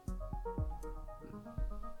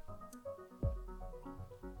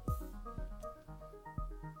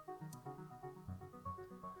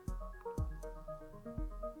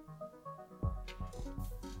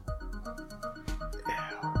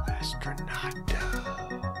El Astronato.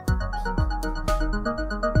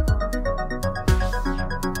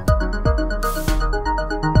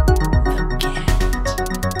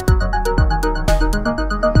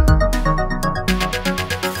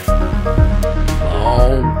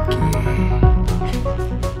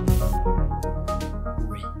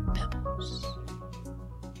 Red pebbles.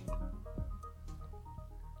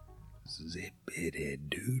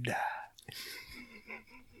 Zippity-doo-dah.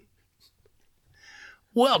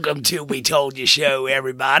 Welcome to We Told You Show,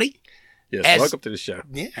 everybody. Yes, welcome to the show.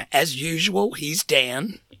 Yeah, as usual, he's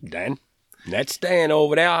Dan, Dan. That's Dan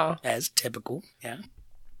over there. as typical. Yeah.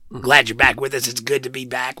 Glad you're back with us. It's good to be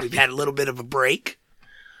back. We've had a little bit of a break.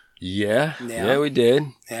 Yeah, Yeah. we did.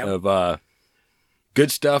 Yeah. Of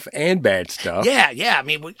good stuff and bad stuff. Yeah. I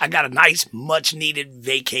mean, I got a nice, much-needed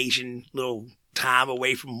vacation, little time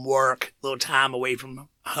away from work, little time away from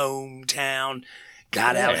hometown.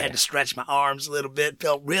 Got out, had to stretch my arms a little bit.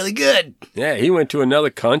 Felt really good. Yeah, he went to another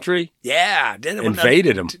country, Yeah, I did it.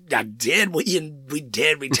 invaded him. I did. We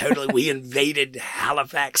did. We invaded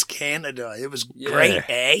Halifax, Canada. It was great,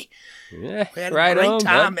 eh? Yeah, We had a right great on,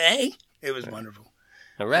 time, bud. eh? It was wonderful.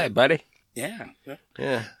 All right, buddy. Yeah.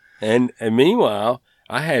 Yeah. And meanwhile,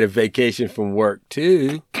 I had a vacation from work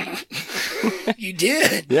too. You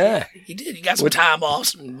did. Yeah. You did. You got some time off,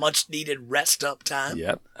 some much needed rest up time.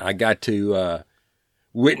 Yep. I got to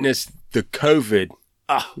witness the COVID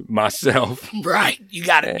Oh, myself. right. You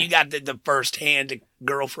got it. You got the first hand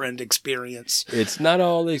girlfriend experience. It's not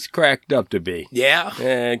all it's cracked up to be. Yeah.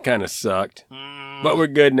 It kind of sucked. But we're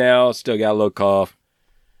good now. Still got a little cough.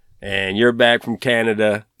 And you're back from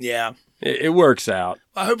Canada. Yeah. It works out.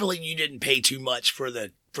 Well, hopefully you didn't pay too much for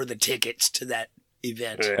the tickets to that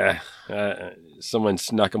event. Someone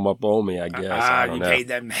snuck them up on me, I guess. I don't You know. paid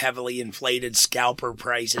them heavily inflated scalper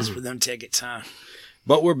prices for them tickets, huh?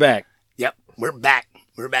 But we're back. Yep, we're back.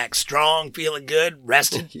 We're back strong, feeling good,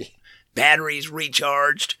 rested, batteries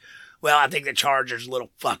recharged. Well, I think the charger's a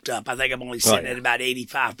little fucked up. I think I'm only sitting at about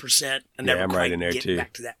 85%. I never I'm quite right in there, get too.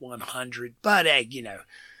 back to that 100. But, hey,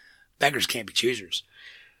 beggars can't be choosers.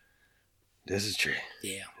 This is true.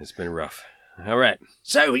 Yeah. It's been rough. All right.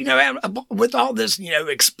 So, with all this,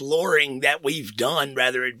 exploring that we've done,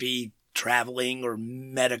 whether it be traveling or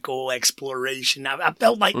medical exploration, I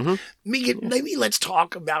felt like maybe let's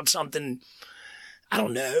talk about something, I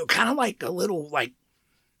don't know, kind of like a little like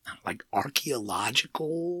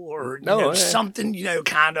archaeological or something,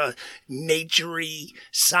 kind of naturey,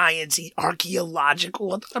 sciencey,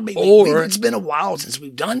 archaeological. I thought maybe it's been a while since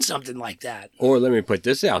we've done something like that. Or let me put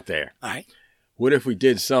this out there. All right. What if we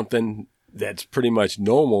did something that's pretty much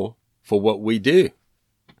normal for what we do?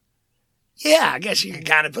 Yeah, I guess you can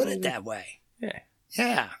kind of put it that way. Yeah.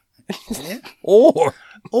 Yeah. Yeah. Or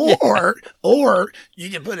Or you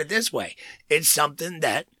can put it this way. It's something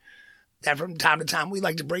that from time to time we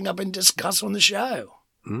like to bring up and discuss on the show.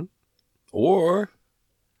 or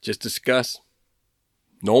just discuss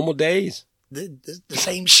normal days. The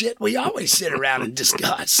same shit we always sit around and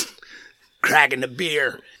discuss. Cracking a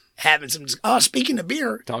beer, having some... Oh, speaking of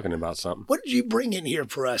beer, Talking about something. what did you bring in here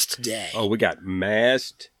for us today? Oh, we got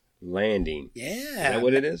Mast Landing. Yeah. Is that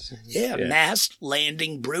what it is? Yeah, Mast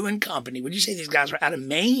Landing Brewing Company. Would you say these guys are out of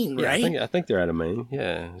Maine, Yeah, right? I think they're out of Maine.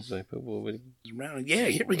 Yeah. It's like, Yeah,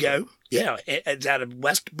 here we go. Yeah, it's out of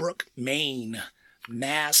Westbrook, Maine.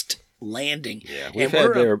 Mast Landing. yeah, we've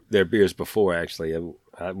had their beers before, actually.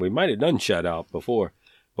 We might have done Shut Out before.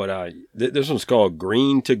 But this one's called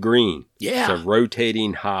Green to Green. Yeah. It's a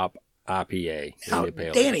rotating hop IPA. Now,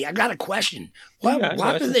 Danny, I got a question.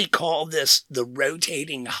 Why do they call this the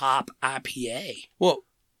rotating hop IPA? Well,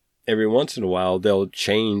 every once in a while, they'll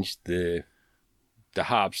change the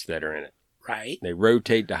hops that are in it. Right? They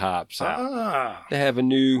rotate the hops out. Ah. They have a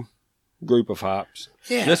new group of hops.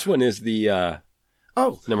 Yeah. This one is the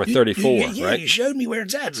number 34, yeah, right? You showed me where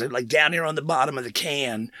it's at. So, like down here on the bottom of the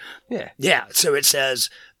can. Yeah. Yeah, so it says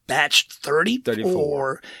batch 34,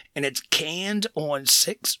 34. and it's canned on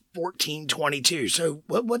 6/14/22. So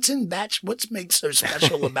what's in batch? What makes so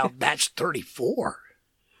special about batch 34?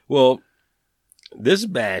 Well, this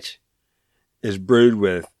batch is brewed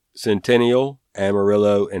with Centennial,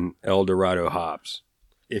 Amarillo, and El Dorado hops.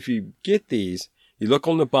 If you get these, you look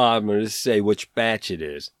on the bottom and just say which batch it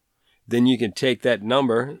is. Then you can take that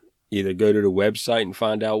number, either go to the website and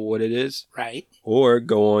find out what it is, Right. or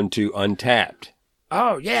go on to Untapped.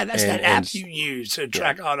 Oh, yeah, that's that app and- you use to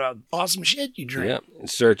track all the awesome shit you drink. Yep. And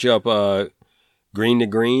search up Green to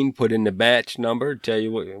Green, put in the batch number, tell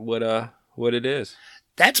you what it is.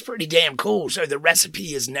 That's pretty damn cool. So the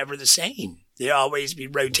recipe is never the same. They'll always be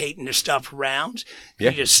rotating their stuff around.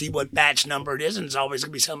 Yeah. You just see what batch number it is, and it's always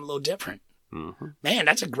going to be something a little different. Mm-hmm. Man,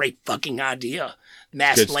 that's a great fucking idea.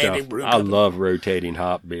 Mass Good Landing stuff. Brew I Company. love rotating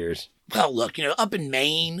hop beers. Well, look, up in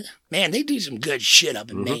Maine, man, they do some good shit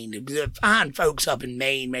up in Maine. The fine folks up in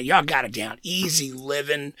Maine, man, y'all got it down. Easy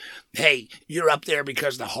living. Hey, you're up there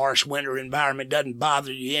because the harsh winter environment doesn't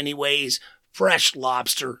bother you anyways. Fresh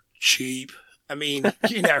lobster, cheap. I mean,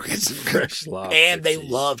 it's Fresh lobster, and they cheap.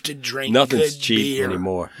 love to drink Nothing's good cheap beer.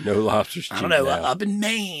 anymore. No lobster's cheap I don't know. now. Up in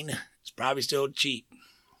Maine, it's probably still cheap.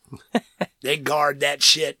 They guard that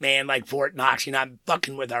shit, man, like Fort Knox. You're not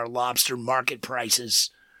fucking with our lobster market prices.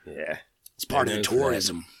 Yeah. It's part of the knows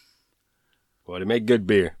tourism. Well, they make good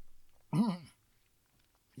beer.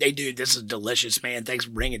 They do. This is delicious, man. Thanks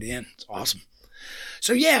for bringing it in. It's awesome.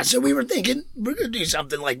 So, yeah, so we were thinking we're going to do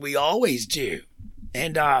something like we always do.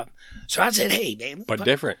 And so I said, hey, man. But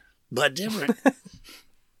different. But different.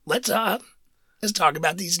 Let's talk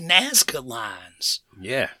about these Nazca lines.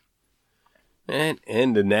 Yeah. And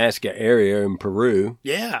in the Nazca area in Peru.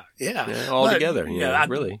 Yeah. All But, together. I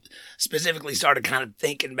really. specifically started kind of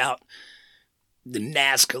thinking about the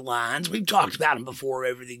Nazca lines. We've talked about them before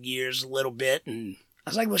over the years a little bit, and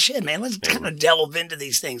I was like, well, shit, man, let's kind of delve into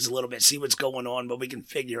these things a little bit, see what's going on, what we can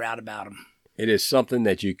figure out about them. It is something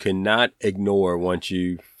that you cannot ignore once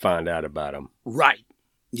you find out about them. Right.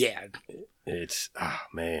 Yeah. It's, oh,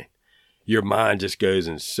 man. Your mind just goes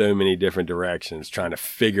in so many different directions trying to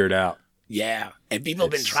figure it out. Yeah. And people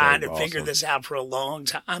have been It's trying so to figure awesome. this out for a long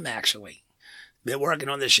time, actually. Been working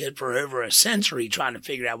on this shit for over a century trying to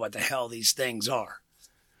figure out what the hell these things are.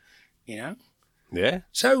 Yeah.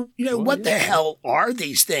 So, what yeah. the hell are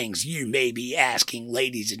these things, you may be asking,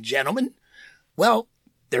 ladies and gentlemen? Well,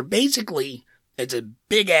 they're basically, it's a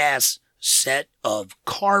big-ass set of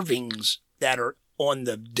carvings that are on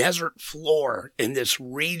the desert floor in this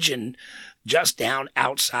region just down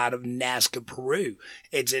outside of Nazca, Peru.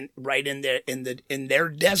 It's right in their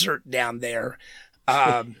desert down there.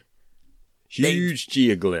 Huge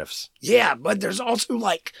geoglyphs. Yeah, but there's also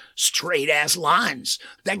like straight ass lines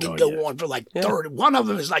that can go on for like 30. One of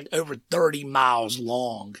them is like over 30 miles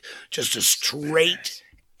long. Just a straight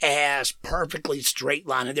ass, perfectly straight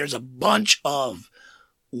line. And there's a bunch of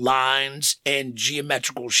lines and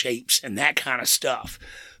geometrical shapes and that kind of stuff.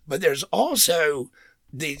 But there's also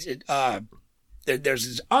these, there's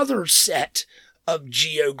this other set of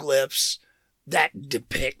geoglyphs that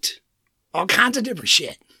depict all kinds of different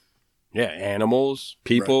shit. Yeah, animals,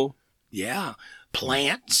 people. Yeah.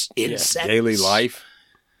 Plants, insects. Daily life.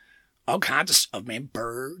 All kinds of stuff, man.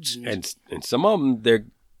 Birds. And some of them,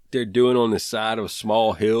 they're doing on the side of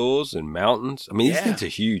small hills and mountains. I mean, these things are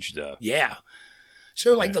huge, though. Yeah.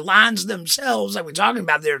 So, like, the lines themselves, like we're talking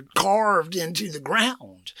about, they're carved into the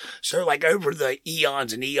ground. So, like, over the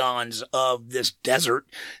eons and eons of this desert,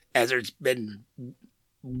 as it's been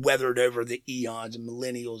weathered over the eons and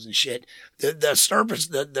millennials and shit, the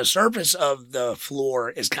surface of the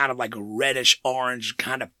floor is kind of like a reddish orange,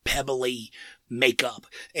 kind of pebbly makeup.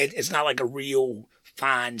 It's not like a real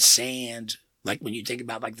fine sand, like when you think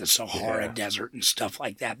about like the Sahara Desert and stuff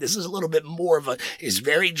like that. This is a little bit more it's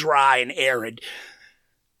very dry and arid.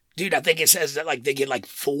 Dude, I think it says that like they get like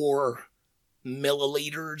 4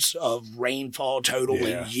 milliliters of rainfall total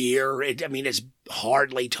a year. It's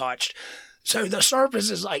hardly touched. So the surface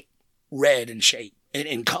is like red in shape and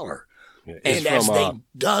in color. Yeah, and as they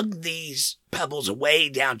dug these pebbles away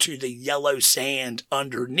down to the yellow sand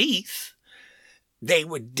underneath, they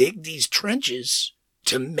would dig these trenches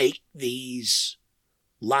to make these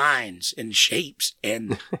lines and shapes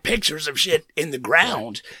and pictures of shit in the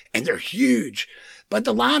ground. And they're huge. But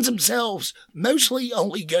the lines themselves mostly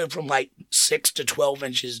only go from like 6 to 12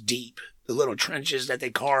 inches deep. The little trenches that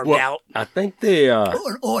they carved out. I think they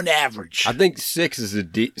on average. I think 6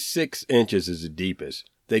 inches is the deepest.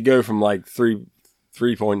 They go from like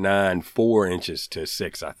 3.9, 4 inches to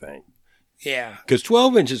 6, I think. Yeah. Because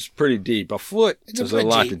 12 inches is pretty deep. A foot is a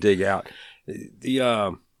lot deep. to dig out.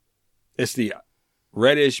 It's the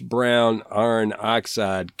reddish brown iron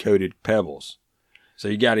oxide coated pebbles. So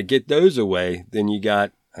you got to get those away. Then you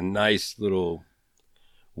got a nice little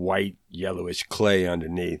white yellowish clay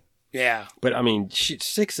underneath. Yeah. But,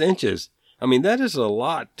 6 inches, that is a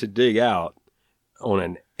lot to dig out on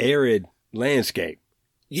an arid landscape.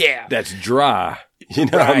 Yeah. That's dry.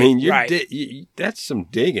 That's some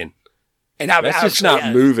digging. And that's just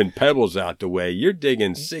not moving pebbles out the way. You're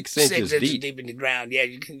digging 6 inches deep. Deep in the ground. Yeah,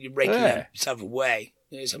 you're breaking stuff away.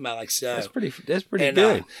 Something like so. That's pretty good. And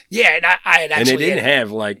I had actually... And they didn't have,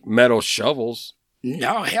 like, metal shovels.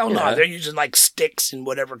 No, hell no. They're using, like, sticks and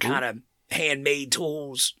whatever kind of handmade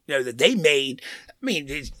tools, that they made. I mean,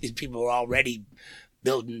 these people are already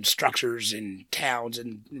building structures and towns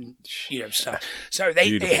and stuff. So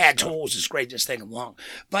they had stuff. Tools to scrape this thing along.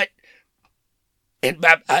 But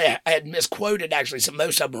I had misquoted, actually. So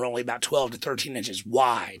most of them are only about 12 to 13 inches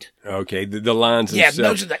wide. Okay, the lines themselves. Yeah,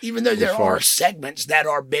 most of that. Even though there are segments that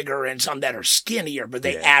are bigger and some that are skinnier, but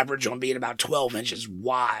they average on being about 12 inches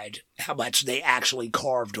wide, how much they actually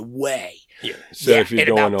carved away. Yeah, so if you're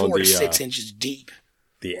going about 4 on to 6 inches deep.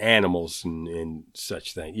 The animals and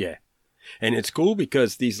such things, yeah. And it's cool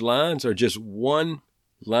because these lines are just one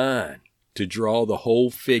line to draw the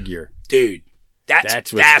whole figure. Dude.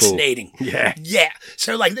 That's fascinating. Cool. Yeah. Yeah.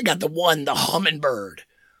 So, like, they got the hummingbird.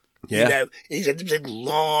 Yeah. He's got this big,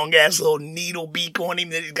 long-ass little needle beak on him.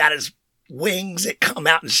 Then he's got his wings that come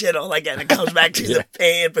out and shit all like that. And it comes back to the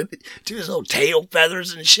fan, but to his little tail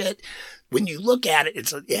feathers and shit. When you look at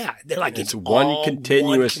it, they're like it's one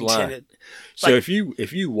continuous line. So if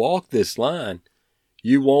you walk this line,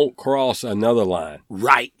 you won't cross another line.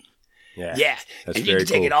 Right. Yeah. Yeah. And you can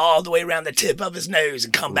take it all the way around the tip of his nose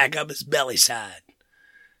and come back up his belly side.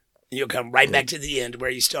 And you'll come right back to the end where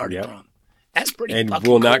you started from. That's pretty fucking cool. And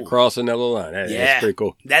will not cross another line. That's pretty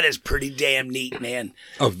cool. That is pretty damn neat, man.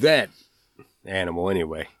 Of that animal,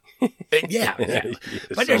 anyway. Yeah.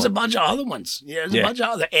 But there's a bunch of other ones. There's a bunch of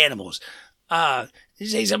other animals. You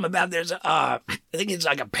say something about I think it's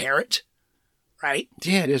like a parrot, right?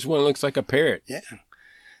 Yeah, this one looks like a parrot. Yeah.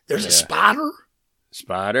 There's a spider.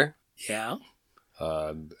 Spider. Yeah.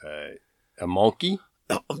 A monkey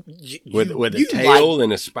with a tail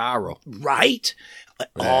and a spiral. Right.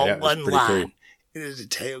 All one line. Cool. There's a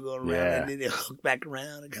tail going around and then they hook back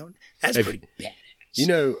around and going. That's pretty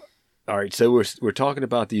badass. All right, so we're talking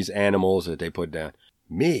about these animals that they put down.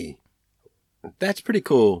 That's pretty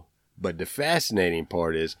cool. But the fascinating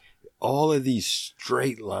part is all of these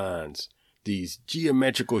straight lines, these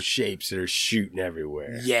geometrical shapes that are shooting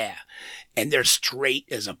everywhere. Yeah. And they're straight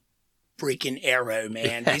as a freaking arrow,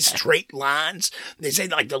 man. These straight lines, they say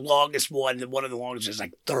like the longest one of the longest is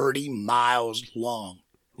like 30 miles long.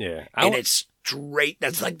 Yeah. And it's straight.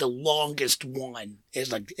 That's like the longest one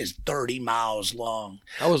is 30 miles long.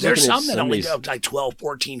 There's some that only go up to like 1,200,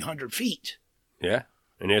 1,400 feet. Yeah.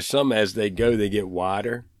 And there's some as they go, they get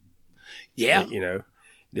wider. Yeah.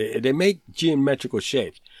 They make geometrical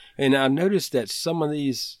shapes. And I noticed that some of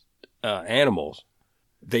these animals,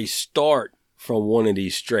 they start from one of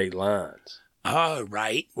these straight lines. Oh,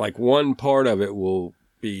 right. Like one part of it will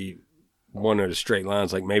be one of the straight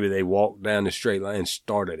lines. Like maybe they walked down the straight line and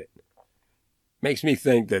started it. Makes me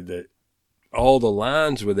think that all the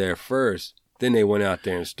lines were there first. Then they went out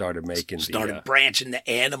there and started making branching the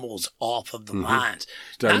animals off of the lines.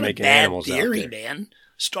 Started making animals out there. Not a bad theory, man.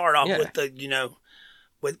 Start off with the,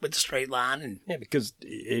 with the straight line. And yeah, because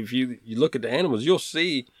if you look at the animals, you'll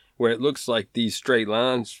see where it looks like these straight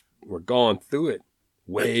lines were gone through it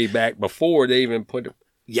way back before they even put it.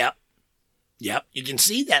 Yep. You can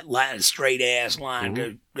see that line, straight ass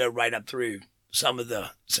line go right up through some of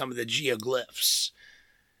the geoglyphs.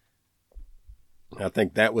 I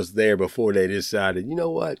think that was there before they decided, you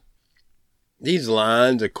know what? These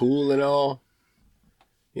lines are cool and all,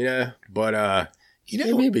 but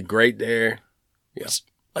it'd be great there. Yeah.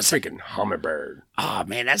 What's freaking hummingbird? Oh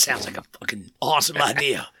man, that sounds like a fucking awesome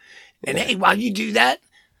idea. And hey, while you do that,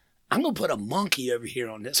 I'm gonna put a monkey over here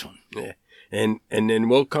on this one. Yeah. And then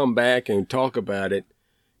we'll come back and talk about it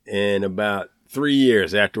in about 3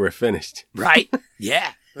 years after we're finished. Right?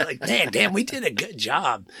 Yeah. We're like, man, damn, we did a good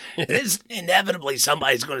job. It's inevitably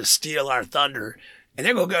somebody's going to steal our thunder, and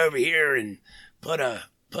they're going to go over here and put a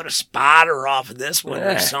spider off of this one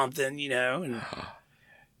or something, And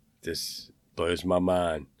this blows my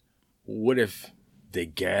mind. What if they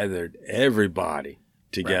gathered everybody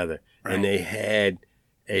together and they had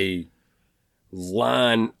a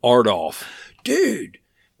line art off? Dude.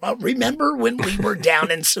 Well, remember when we were down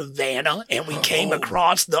in Savannah and we came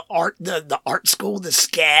across the art school, the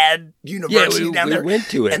SCAD University down there? We went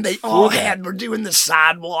to it. And they all were doing the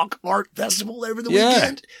sidewalk art festival over the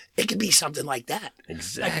weekend. It could be something like that.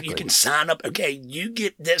 Exactly. Like you can sign up. Okay, you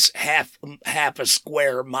get this half a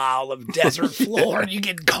square mile of desert floor. You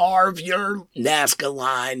can carve your Nazca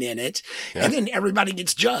line in it, and then everybody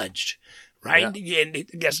gets judged. Right, yeah. And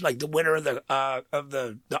I guess like the winner of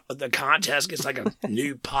the contest gets like a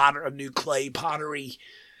new clay pottery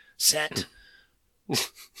set.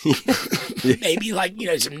 Maybe like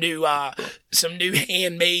some new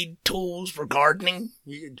handmade tools for gardening.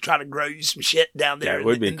 You can try to grow you some shit down there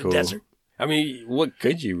in the desert. I mean, what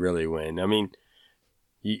could you really win? I mean,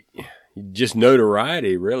 you just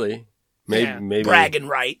notoriety, really. I Maybe bragging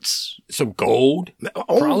rights. some gold.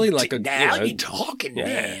 Oh, Probably like now you're talking,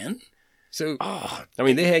 man. So, I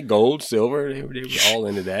mean, they had gold, silver. They were all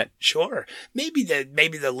into that. Sure. Maybe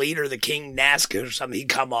the leader of the King Nazca or something, he'd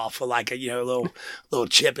come off with like a, little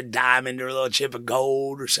chip of diamond or a little chip of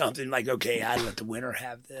gold or something. Like, okay, I'd let the winner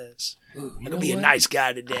have this. It'll be a nice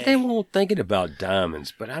guy today. They won't thinking about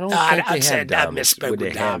diamonds, but I don't think they have diamonds. I misspoke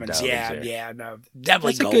with diamonds. Yeah, no.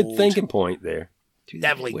 Definitely That's gold. a good thinking point there.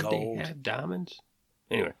 Definitely Would gold. they have diamonds?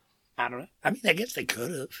 Anyway. I don't know. I mean, I guess they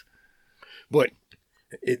could have. But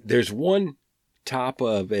there's one top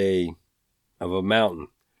of a mountain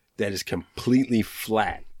that is completely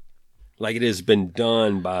flat, like it has been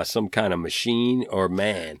done by some kind of machine or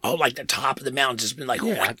man. Oh, like the top of the mountain's just been like cut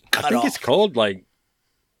I think off. it's called like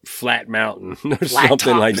Flat Mountain or Flat something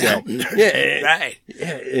top like mountain. that. Yeah, right.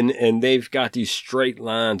 Yeah, and they've got these straight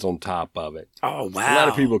lines on top of it. Oh, wow. A lot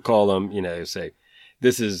of people call them, say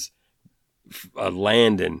this is a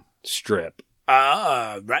landing strip.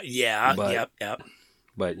 Right. Yeah. But- Yep.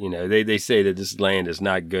 But, they say that this land is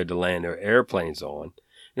not good to land their airplanes on.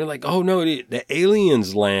 They're like, oh, no, the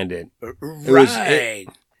aliens landed. Right.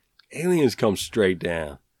 Aliens come straight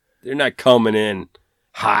down. They're not coming in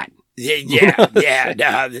hot. Yeah.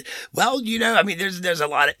 No. Well, I mean, there's a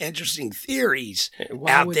lot of interesting theories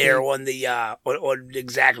out there on the on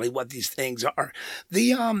exactly what these things are.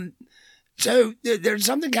 So there's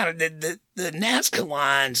something kind of the Nazca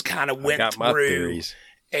lines kind of went through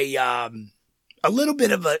a little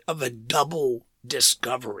bit of a double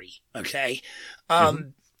discovery. Okay,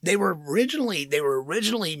 they were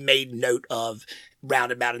originally made note of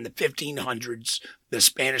round about in the 1500s. The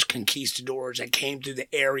Spanish conquistadors that came through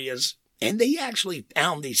the areas, and they actually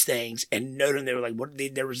found these things and noted. They were like,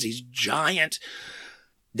 there was these giant.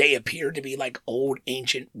 They appeared to be like old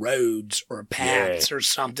ancient roads or paths or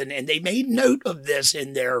something, and they made note of this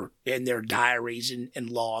in their diaries and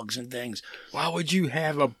logs and things. Why would you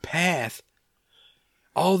have a path?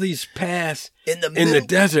 All these paths in the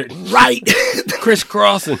desert, right?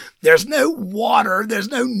 Crisscrossing. There's no water. There's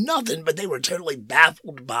no nothing. But they were totally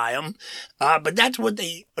baffled by them. But that's what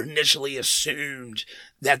they initially assumed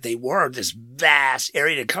that they were. This vast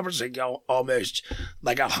area that covers like almost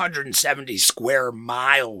like 170 square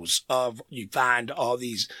miles of. You find all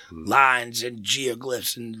these lines and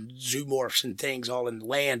geoglyphs and zoomorphs and things all in the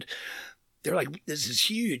land. They're like, this is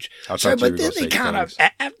huge. But then they kind of,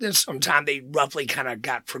 after some time, they roughly kind of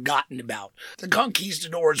got forgotten about. The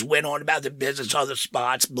conquistadors went on about their business, other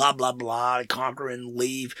spots, blah, blah, blah, conquer and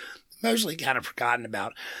leave. Mostly kind of forgotten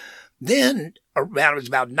about. Then, it was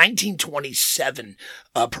about 1927,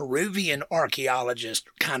 a Peruvian archaeologist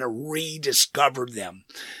kind of rediscovered them.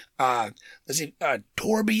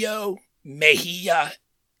 Torbio Mejia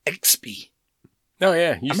Expi. Oh,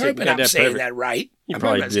 yeah. I'm hoping I'm saying that right. You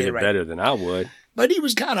probably did it better than I would. But he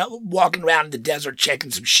was kind of walking around in the desert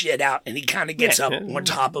checking some shit out, and he kind of gets up on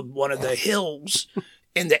top of one of the hills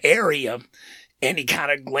in the area, and he kind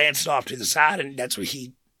of glanced off to the side, and that's where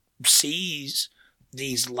he sees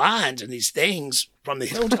these lines and these things from the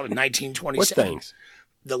hilltop in 1927. What things?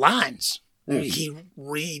 The lines. He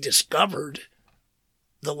rediscovered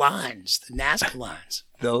the lines, the Nazca lines.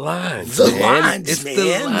 The lines. The man. lines, it's man.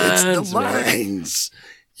 The lines, it's the lines.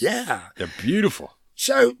 Yeah. They're beautiful.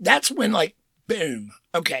 So that's when, like, boom.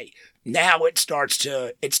 Okay. Now it's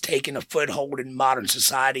taking a foothold in modern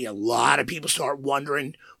society. A lot of people start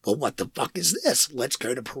wondering, well, what the fuck is this? Let's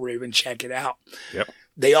go to Peru and check it out. Yep.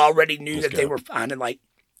 They already knew that they were finding, like,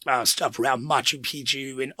 stuff around Machu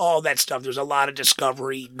Picchu and all that stuff. There's a lot of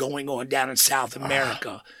discovery going on down in South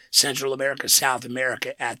America, Central America, South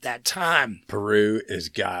America at that time. Peru has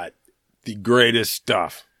got the greatest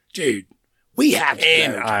stuff. Dude, we have to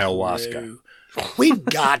and go to ayahuasca. Peru. We've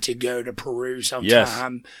got to go to Peru sometime. Yes.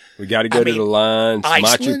 We got to go to the lines,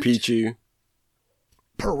 Iceland, Machu Picchu.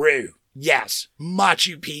 Peru. Yes.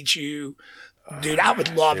 Machu Picchu. Dude, I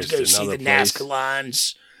would love to go see the Nazca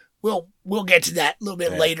lines. We'll get to that a little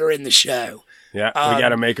bit later in the show. Yeah, we got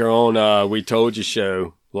to make our own We Told You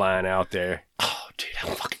show line out there. Oh, dude,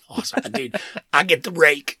 how fucking awesome. Dude, I get the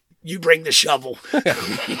rake. You bring the shovel. We're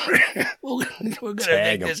going to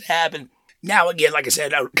make this happen. Now, again, like I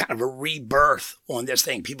said, kind of a rebirth on this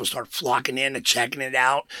thing. People start flocking in and checking it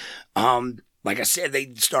out. Like I said,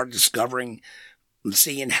 they started discovering,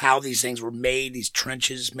 seeing how these things were made, these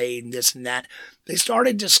trenches made, and this and that. They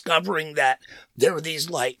started discovering that there were these,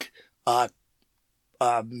 like,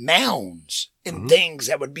 mounds and things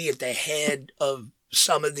that would be at the head of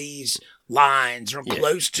some of these lines or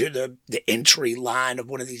close to the entry line of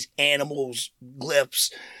one of these animals'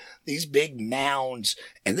 glyphs. These big mounds,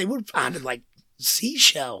 and they were finding like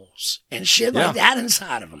seashells and shit like that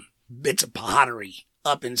inside of them. bits of pottery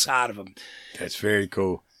up inside of them. That's very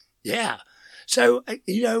cool. Yeah. So,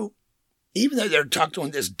 even though they're tucked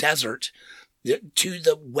on this desert, to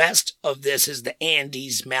the west of this is the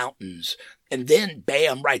Andes Mountains. And then,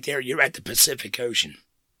 bam, right there, you're at the Pacific Ocean.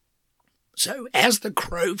 So, as the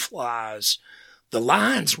crow flies, the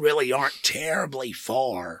lines really aren't terribly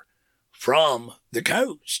far from the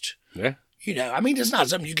coast. Yeah. It's not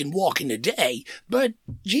something you can walk in a day, but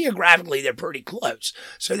geographically, they're pretty close.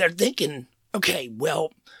 So they're thinking, okay,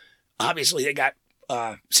 well, obviously they got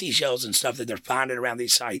seashells and stuff that they're finding around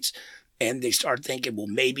these sites. And they start thinking, well,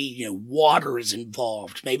 maybe, water is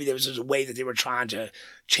involved. Maybe there was a way that they were trying to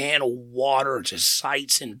channel water to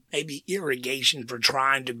sites and maybe irrigation for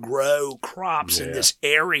trying to grow crops in this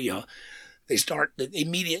area.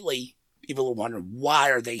 Immediately, people are wondering,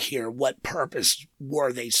 why are they here? What purpose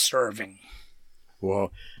were they serving?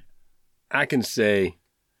 Well, I can say,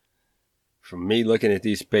 from me looking at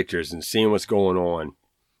these pictures and seeing what's going on,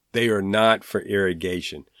 they are not for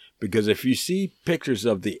irrigation. Because if you see pictures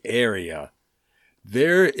of the area,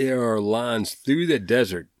 there are lines through the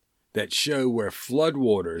desert that show where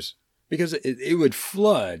floodwaters, because it would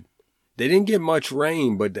flood. They didn't get much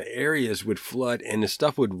rain, but the areas would flood and the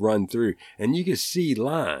stuff would run through. And you could see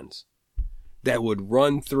lines that would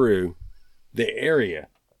run through the area.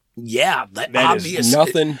 Yeah, that is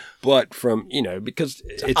nothing but from, because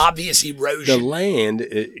it's obvious erosion. The land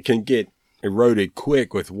it can get eroded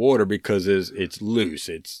quick with water because it's loose.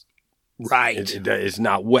 It's right. It's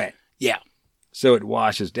not wet. Yeah. So it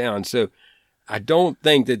washes down. So I don't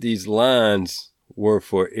think that these lines were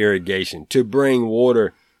for irrigation to bring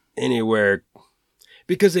water anywhere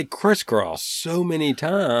because they crisscross so many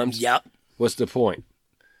times. Yep. What's the point?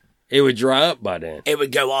 It would dry up by then. It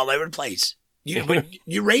would go all over the place.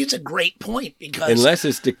 You raise a great point because unless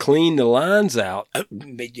it's to clean the lines out,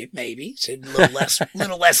 maybe it's a little less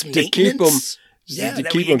maintenance to keep them. Yeah, to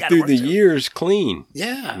keep them through the years clean.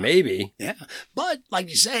 Yeah. Maybe. Yeah. But like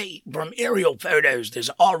you say, from aerial photos,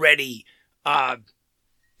 there's already evidence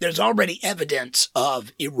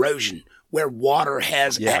of erosion where water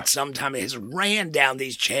has at some time has ran down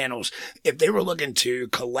these channels. If they were looking to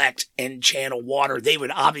collect and channel water, they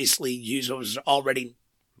would obviously use what was already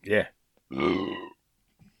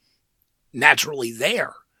naturally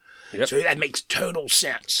there. Yep. So that makes total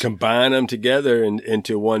sense. Combine them together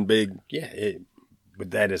into one big,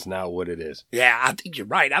 but that is not what it is. Yeah, I think you're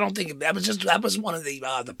right. I don't think that was one of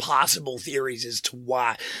the possible theories as to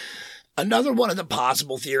why. Another one of the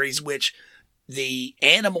possible theories, which the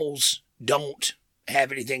animals don't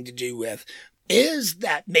have anything to do with, is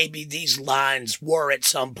that maybe these lines were at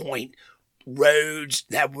some point roads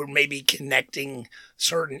that were maybe connecting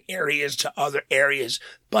certain areas to other areas,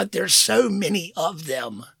 but there's so many of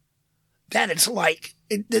them that it's like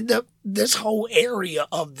this whole area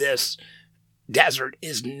of this desert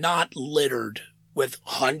is not littered with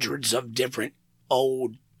hundreds of different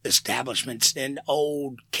old establishments and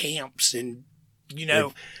old camps and,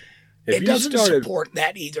 it doesn't support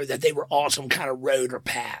that either, that they were all some kind of road or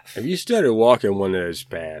path. If you started walking one of those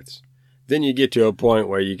paths, then you get to a point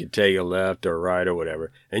where you could take a left or right or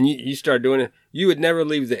whatever, and you start doing it, you would never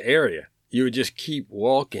leave the area. You would just keep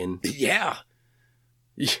walking. Yeah.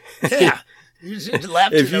 Yeah. You just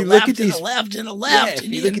left and a left and a left and a left,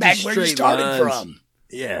 and you get back where you started from.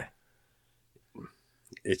 Yeah.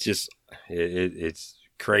 It's just, it's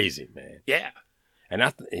crazy, man. Yeah. And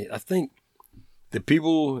I think the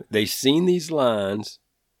people, they seen these lines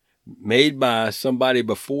made by somebody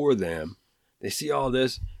before them. They see all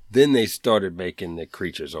this. Then they started making the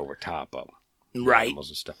creatures over top of them. Right. Animals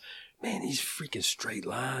and stuff. Man, these freaking straight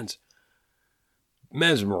lines.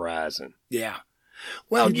 Mesmerizing. Yeah.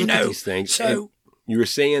 Well, look at these things. So you were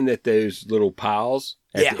saying that those little piles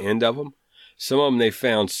at the end of them, some of them they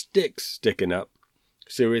found sticks sticking up.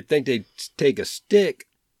 So we think they'd take a stick.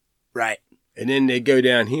 Right. And then they go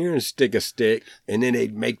down here and stick a stick, and then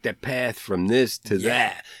they'd make the path from this to that.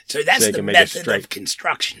 Yeah. So that's the method of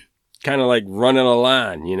construction. Kind of like running a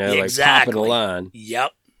line, like popping a line.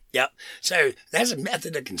 Yep. So that's a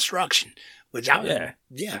method of construction, which it's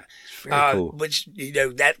very cool. Which,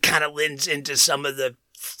 that kind of lends into some of the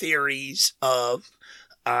theories of,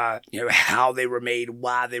 how they were made,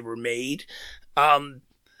 why they were made.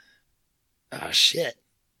 Shit.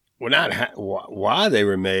 Well, not why they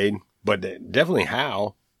were made, but definitely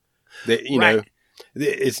how.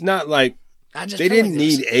 It's not like they didn't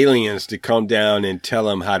need aliens to come down and tell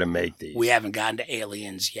them how to make these. We haven't gotten to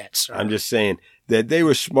aliens yet, sir. I'm just saying that they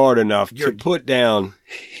were smart enough to put down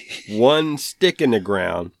one stick in the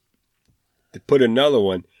ground, to put another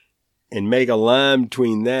one, and make a line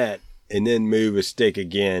between that, and then move a stick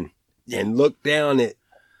again, and look down at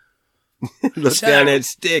look down that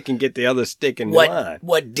stick and get the other stick in the line.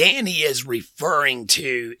 What Danny is referring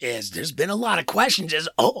to is there's been a lot of questions as,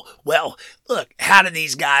 look, how do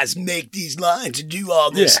these guys make these lines and do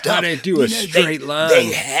all this stuff? How do they do a straight line?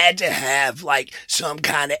 They had to have like some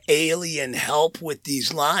kind of alien help with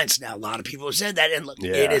these lines. Now, a lot of people have said that, and look,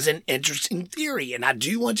 it is an interesting theory, and I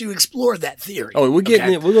do want to explore that theory. Oh, we're going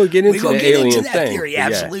to get into the alien thing. Theory,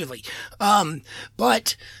 absolutely.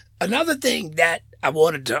 But another thing that I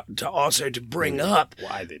wanted to also to bring up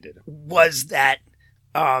why they did it was that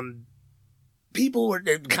people were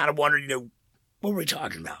kind of wondering, what were we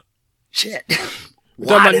talking about? Shit.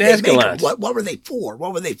 Why did they make them? What were they for?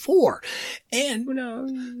 What were they for?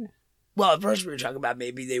 And well, at first we were talking about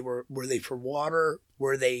maybe were they for water?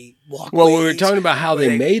 Were they walkways? Well, we were talking about how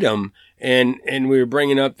they made them, and we were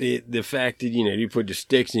bringing up the fact that you put the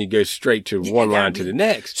sticks and you go straight to one line to the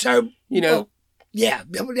next. So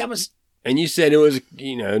that was. And you said it was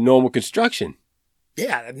normal construction.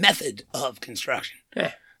 Yeah, a method of construction.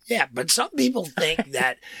 Yeah, but some people think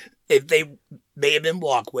that if they may have been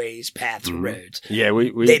walkways, paths, or roads. Yeah,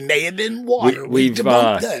 they may have been water. We've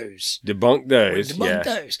debunked those. Debunked those.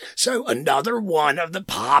 Those. So another one of the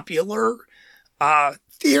popular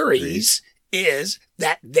theories is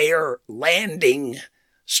that they're landing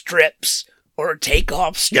strips or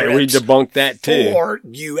takeoff strips. Yeah, we debunked that too. For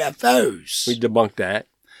UFOs. We debunked that.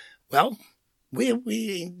 Well, we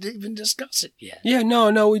didn't even discuss it yet. Yeah,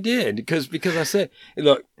 no, we did because I said,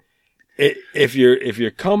 look, if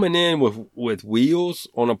you're coming in with wheels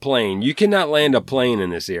on a plane, you cannot land a plane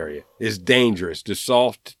in this area. It's dangerous.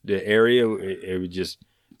 The area, it would just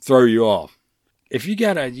throw you off. If you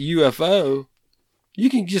got a UFO, you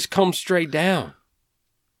can just come straight down.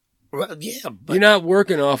 Well, yeah, but you're not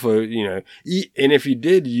working off of and if you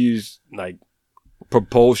did use like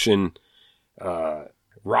propulsion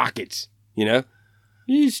rockets,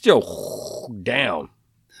 you still down.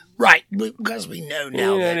 Right, because we know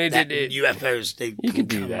now that UFOs, they can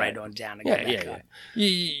come that. Right on down and go back up.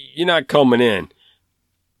 You're not coming in.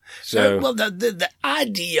 So the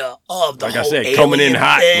idea of the like whole I said, alien coming in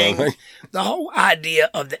hot. thing, the whole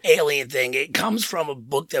idea of the alien thing, it comes from a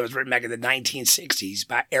book that was written back in the 1960s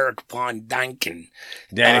by Eric von Daniken.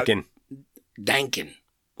 Daniken.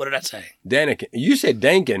 What did I say? Daniken. You said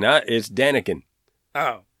Daniken. It's Daniken.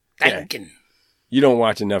 Oh, Daniken. Yeah. You don't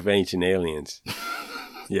watch enough Ancient Aliens.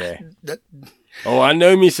 Yeah. I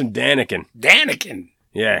know me some Daniken. Daniken.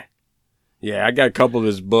 Yeah. Yeah, I got a couple of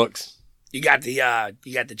his books. You got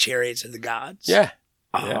the Chariots of the Gods? Yeah.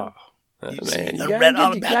 Oh. Yeah. Man, I read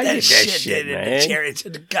all about that shit, man. The Chariots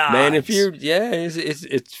of the Gods. Man,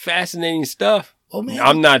 it's fascinating stuff. Well, man,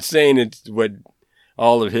 I'm not saying it's what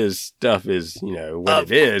all of his stuff is, what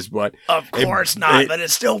it is, but of course not. But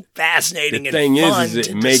it's still fascinating. The thing is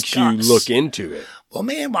it makes you look into it. Well,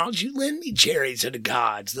 man, why don't you lend me Chariots of the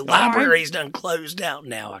Gods? The library's done closed out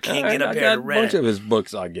now. I can't get up there to read it. A bunch of his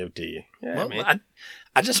books I'll give to you. Yeah, well, man.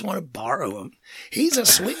 I just want to borrow them. He's a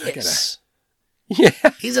Swiss.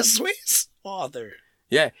 He's a Swiss author.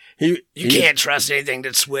 Yeah. You can't trust anything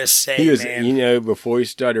that Swiss say, he was, man. Before he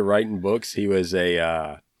started writing books, he was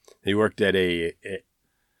he worked at a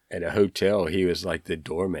hotel. He was like the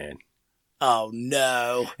doorman. Oh,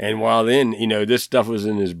 no. And while then, this stuff was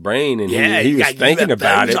in his brain, and he was thinking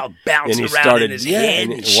about it. And he started, in his head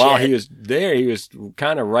and while he was there, he was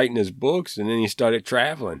kind of writing his books, and then he started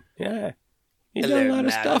traveling. Yeah. He's done a lot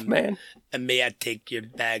of stuff, man. And may I take your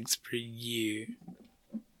bags for you?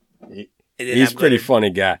 He's a pretty funny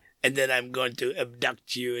guy. And then I'm going to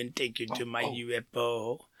abduct you and take you to my UFO.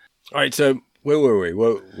 All right, so where were we?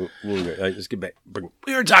 Let's get back.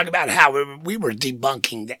 We were talking about how we were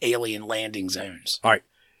debunking the alien landing zones. All right.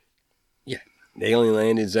 Yeah. The alien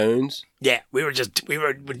landing zones? Yeah, we were talking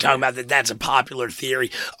about that. That's a popular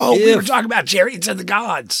theory. Oh, we were talking about Chariots of the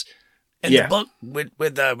Gods in the book with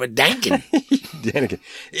Daniken. Daniken.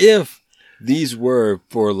 If these were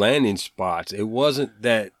for landing spots, it wasn't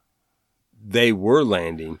that they were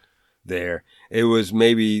landing there. It was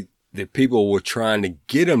maybe that people were trying to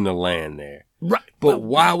get them to land there. Right. But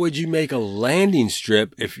why would you make a landing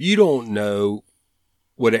strip if you don't know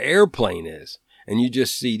what an airplane is and you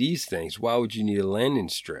just see these things? Why would you need a landing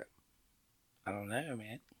strip? I don't know,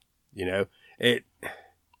 man.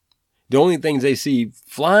 The only things they see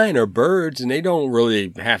flying are birds, and they don't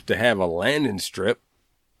really have to have a landing strip.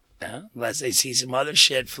 No, unless they see some other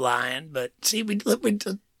shit flying. But see, let's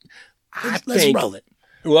roll it.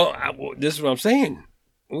 Well, this is what I'm saying.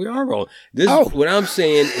 We are rolling. What I'm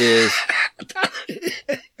saying is,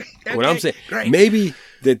 what I'm saying, great. Maybe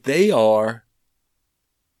that they are,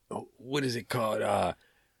 what is it called?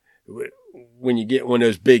 When you get one of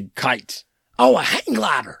those big kites. Oh, a hang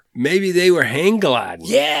glider. Maybe they were hang gliding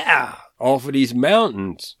Yeah. off of these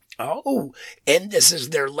mountains. Oh, and this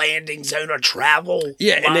is their landing zone or travel.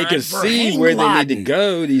 Yeah, and they line can for see hang where they need to gliding.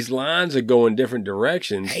 go. These lines are going different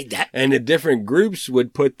directions. Hey, that And the different groups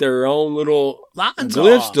would put their own little lines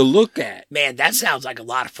glyphs off. to look at. Man, that sounds like a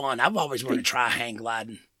lot of fun. I've always wanted to try hang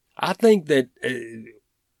gliding. I think that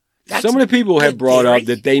That's some of the people have good brought theory. up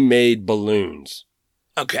that they made balloons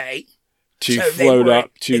Okay. to So they float were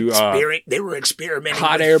up to they were experimenting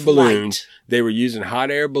hot with air flight. balloons. They were using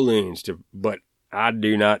hot air balloons but I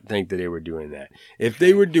do not think that they were doing that. If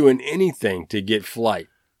they were doing anything to get flight,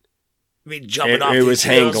 I mean, jumping off it these was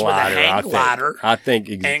hang hills with a glider. hang glider I think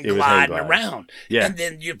and it was hang gliding glider. around. Yeah. And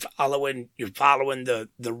then you're following the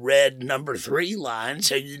red number 3 line,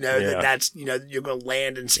 so you know Yeah. that's you're going to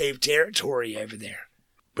land in safe territory over there.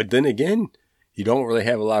 But then again, you don't really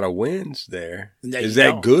have a lot of winds there. No, Is you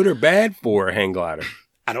that don't. good or bad for a hang glider?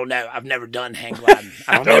 I don't know. I've never done hang gliding.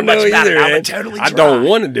 I don't, don't know much about either, it. I man. would totally try. I don't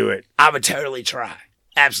want to do it. I would totally try.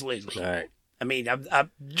 Absolutely. All right. I mean, I've I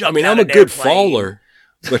jumped mean, out I'm a of an good airplane. faller,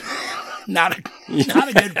 but Not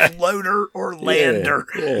a good floater or lander.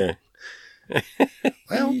 Yeah.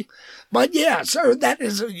 Well, but yeah, so that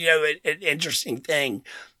is an interesting thing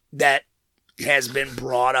that has been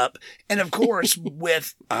brought up, and of course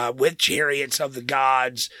with Chariots of the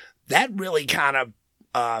Gods, that really kind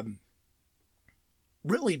of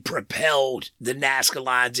really propelled the Nazca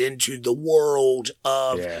lines into the world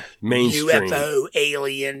of Mainstream. UFO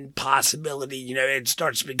alien possibility. It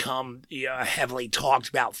starts to become a heavily talked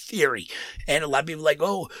about theory, and a lot of people are like,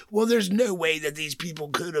 oh, well, there's no way that these people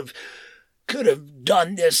could have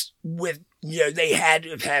done this with, they had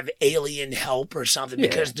to have alien help or something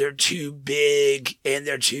because they're too big and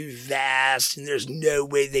they're too vast and there's no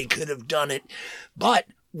way they could have done it. But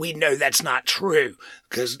we know that's not true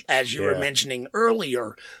because, as you were mentioning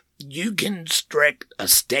earlier, you can stick a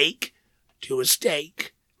stake to a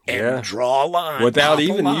stake and draw a line without pop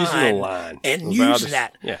even line, using a line. and Without use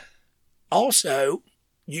that. Yeah. Also,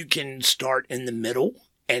 you can start in the middle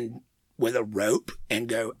and with a rope and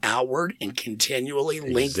go outward and continually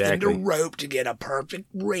lengthen the rope to get a perfect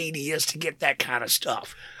radius to get that kind of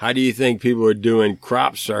stuff. How do you think people are doing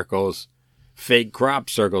crop circles, fake crop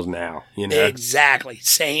circles now? Exactly.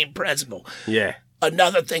 Same principle. Yeah.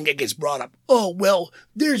 Another thing that gets brought up, oh, well,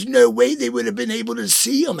 there's no way they would have been able to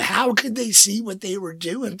see them. How could they see what they were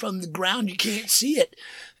doing from the ground? You can't see it.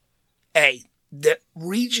 Hey, the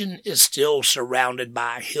region is still surrounded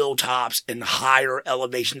by hilltops and higher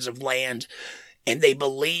elevations of land, and they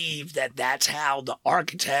believe that that's how the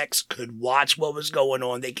architects could watch what was going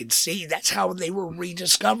on. They could see. That's how they were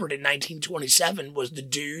rediscovered in 1927. Was the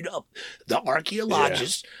dude up, the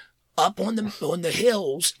archaeologist, up on the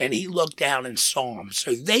hills, and he looked down and saw them,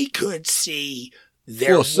 so they could see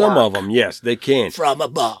their Well, some of work them, yes, they can. from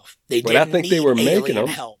above. They But didn't I think need they were making alien them.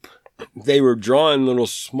 help. They were drawing little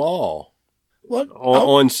small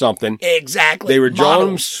on something. Exactly. They were drawing them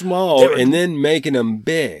Models. small They were- and then making them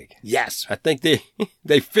big. Yes, I think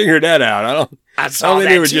they figured that out. I don't I saw think that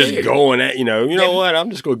they were too. just going at, what, I'm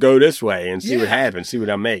just going to go this way and see what happens, see what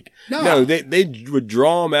I make. No. They would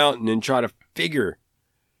draw them out and then try to figure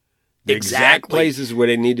the exact Exactly. places where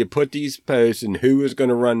they need to put these posts and who is going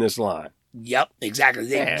to run this line. Yep, exactly.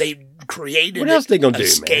 They created What else they gonna a do, man?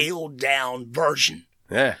 scaled down version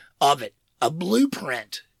Yeah. of it, a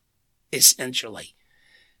blueprint, essentially.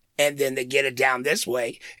 And then they get it down this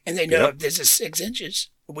way, and they know Yep. if this is 6 inches,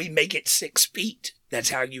 we make it 6 feet. That's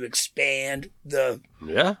how you expand the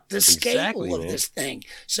Yeah. scale exactly, of man. this thing.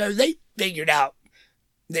 So they figured out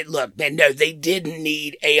that, look, man, no, they didn't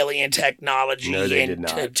need alien technology No, they and did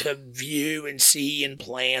not. to view and see and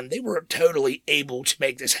plan. They were totally able to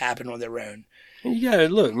make this happen on their own. And you gotta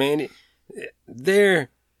look, man. The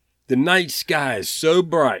night sky is so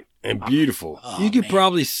bright and beautiful. Oh, you could man.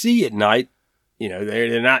 probably see at night. They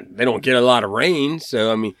don't get a lot of rain,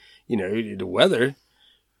 so I mean, the weather.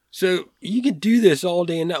 So you can do this all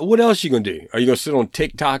day and night. What else you gonna do? Are you gonna sit on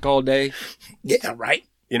TikTok all day? Yeah, right?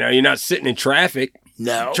 You're not sitting in traffic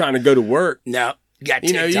No. trying to go to work. No. You got You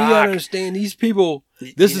TikTok. gotta understand these people.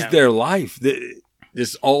 This is their life. This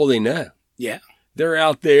is all they know. Yeah. They're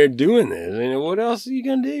out there doing this. What else are you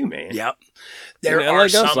gonna do, man? Yep. There are like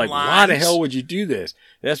some us, like, lines. why the hell would you do this?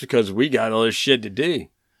 That's because we got all this shit to do.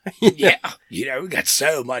 Yeah, we got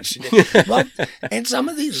so much to do. But, and some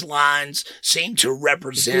of these lines seem to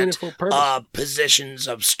represent for a purpose. positions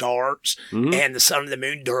of stars Mhm. and the sun and the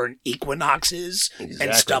moon during equinoxes and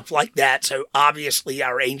Exactly. stuff like that. So obviously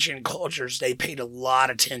our ancient cultures, they paid a lot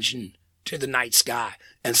of attention to the night sky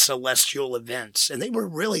and celestial events. And they were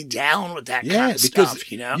really down with that kind of because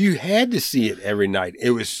stuff, you had to see it every night.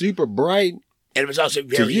 It was super bright. And it was also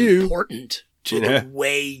very important to the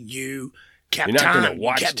way you kept You're not time. going to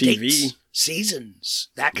watch you kept TV. Dates, seasons,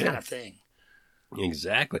 that kind of thing.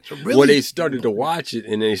 Exactly. So really, well, they started to watch it,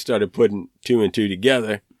 and they started putting 2 and 2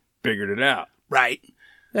 together, figured it out. Right.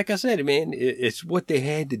 Like I said, man, it's what they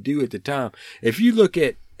had to do at the time. If you look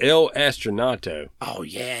at El Astronato. Oh,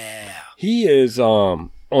 yeah. He is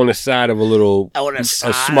on the side of a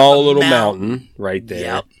small little mountain right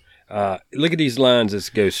there. Yep. Look at these lines that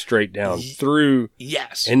go straight down through.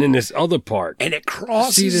 Yes. And then this other part. And it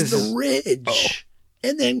crosses the ridge. Oh.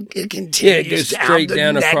 And then it continues it goes straight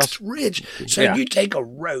down the next across ridge. So you take a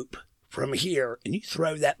rope from here and you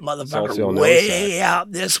throw that motherfucker the way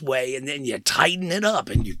out this way, and then you tighten it up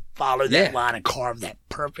and you follow that line and carve that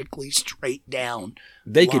perfectly straight down.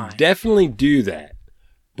 They line. could definitely do that.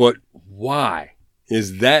 But why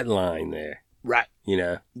is that line there? Right. You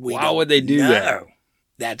know, Why would they do that?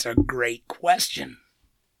 That's a great question.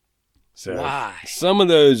 So why? Some of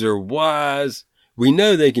those are wise. We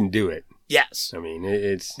know they can do it. Yes. I mean,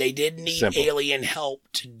 they did need simple. alien help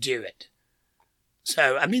to do it.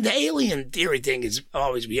 So, I mean, the alien theory thing is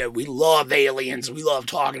always, we love aliens. We love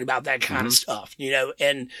talking about that kind of stuff,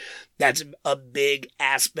 and that's a big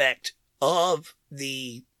aspect of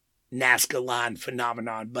the Nazca line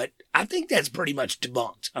phenomenon. But I think that's pretty much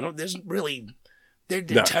debunked.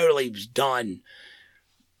 They're totally done.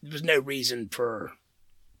 There was no reason for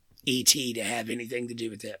E.T. to have anything to do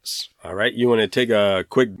with this. All right. You want to take a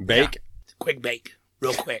quick bake? Yeah, quick bake,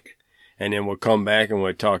 real quick. And then we'll come back and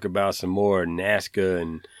we'll talk about some more Nazca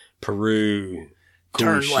and Peru. Cool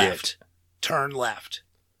turn shit. left. Turn left.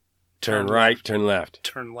 Turn right. Left. Turn left.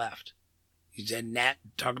 Turn left. You said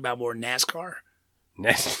talk about more NASCAR?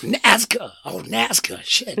 Nazca. Oh, Nazca.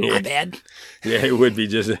 Shit, my bad. Yeah, it would be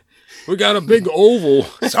we got a big oval.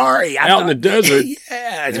 Sorry. out in the desert.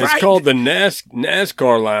 Yeah, it's called the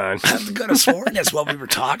NASCAR line. I could have sworn that's what we were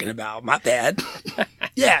talking about. My bad.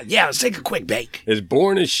 Yeah, let's take a quick bake. It's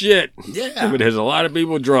boring as shit. Yeah. But there's a lot of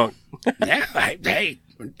people drunk. Yeah, hey,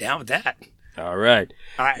 we're down with that. All right.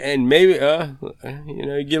 And maybe, get a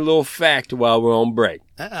little fact while we're on break.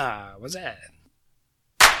 What's that?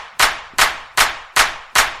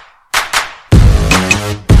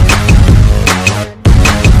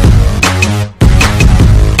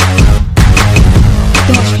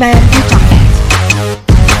 Deutschland Internet.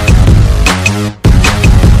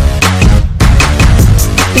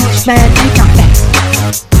 Deutschland Internet.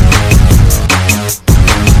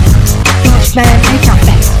 Deutschland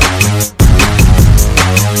Internet.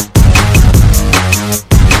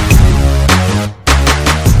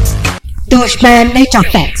 Deutschland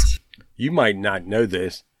Internet. You might not know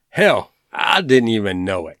this. Hell, I didn't even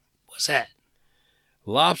know it. What's that?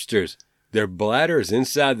 Lobsters, their bladder is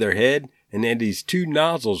inside their head, and then these 2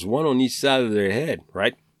 nozzles, one on each side of their head,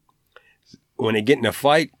 right? When they get in a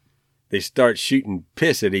fight, they start shooting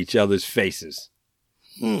piss at each other's faces.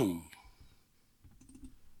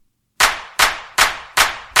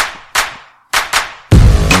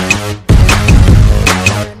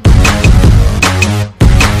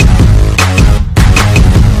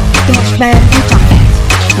 Deutschland Internet.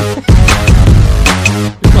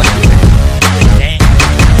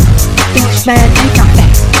 Deutschland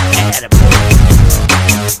Internet.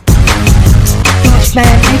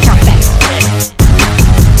 Deutschland Internet.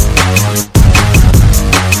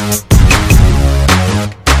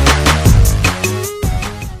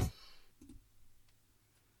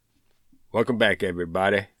 Welcome back,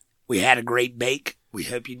 everybody. We had a great bake. We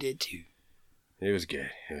hope you did too. It was good.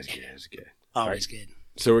 It was good. It was good. Always good.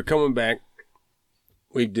 So we're coming back.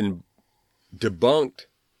 We've debunked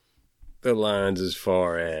the lines as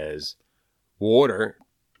far as water,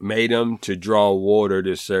 made them to draw water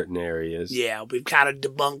to certain areas. Yeah, we've kind of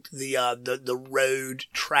debunked the road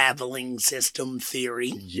traveling system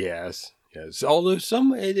theory. Yes. Yes. Although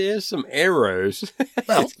it is some arrows.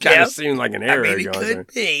 Well, it kind of seems like an arrow it going could there.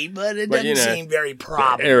 be, but it doesn't seem very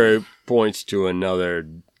probable. The arrow points to another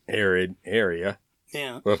arid area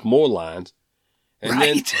with more lines. And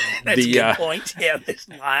right. then That's a good point. Yeah, there's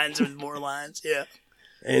lines with more lines. Yeah.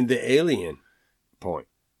 And the alien point.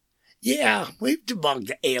 Yeah, we've debunked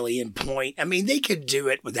the alien point. I mean, they could do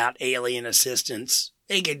it without alien assistance.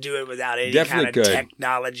 They could do it without any kind of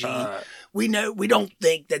technology. We don't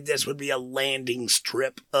think that this would be a landing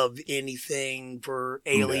strip of anything for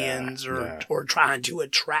aliens or trying to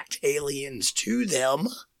attract aliens to them.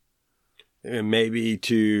 And maybe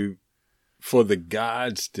for the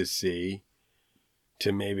gods to see,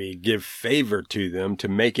 to maybe give favor to them, to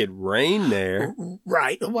make it rain there.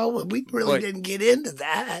 Right. Well, we really didn't get into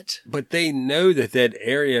that. But they know that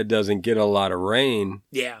area doesn't get a lot of rain.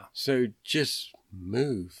 Yeah. So just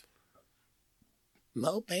move.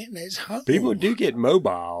 Well, man, there's home. People do get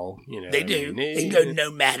mobile, you know. They do. They go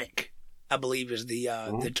nomadic, I believe is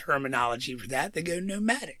the terminology for that. They go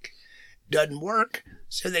nomadic. Doesn't work,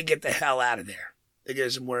 so they get the hell out of there. They go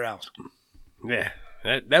somewhere else. Yeah,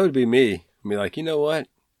 that would be me. I'd be like, you know what?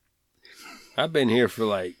 I've been here for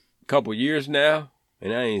like a couple years now,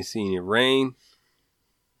 and I ain't seen it rain.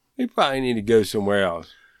 We probably need to go somewhere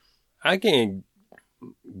else. I can't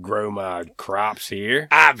grow my crops here.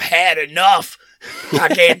 I've had enough. I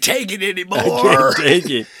can't take it anymore. I can't take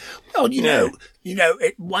it. Well,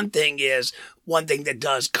 one thing that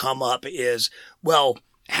does come up is, well,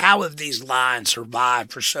 how have these lines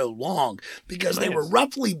survived for so long? Because they were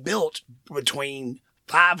roughly built between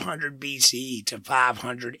 500 BC to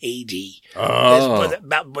 500 AD. Oh.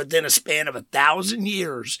 About within a span of 1,000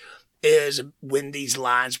 years is when these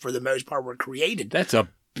lines, for the most part, were created. That's a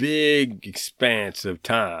big expanse of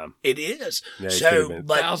time. It is. That So, been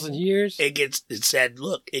but 1,000 years? it said,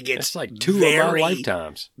 look, it gets That's like two of our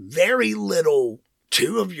lifetimes. very little,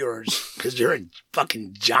 two of yours, because you're a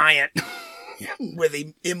fucking giant with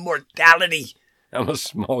immortality, I'm a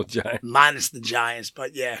small giant. minus the giants,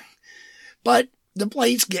 but yeah. But the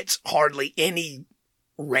place gets hardly any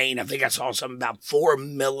rain. I think I saw something about 4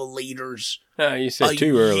 milliliters. Oh, you said a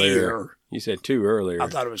 2 earlier. year. You said 2 earlier. I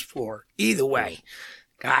thought it was 4. Either way,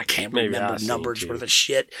 I can't Maybe remember I seen numbers 2. for the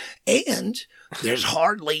shit. And there's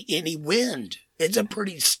hardly any wind. It's a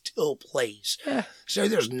pretty still place. Yeah. So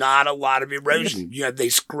there's not a lot of erosion. You know, they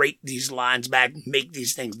scrape these lines back, make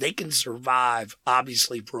these things. They can survive,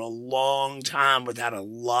 obviously, for a long time without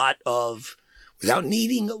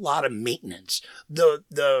needing a lot of maintenance.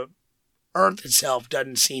 The earth itself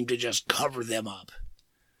doesn't seem to just cover them up.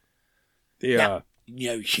 Yeah.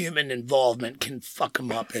 Now, human involvement can fuck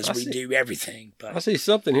them up as we do everything. I But see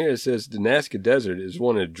something here that says the Nazca Desert is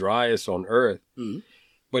one of the driest on Earth,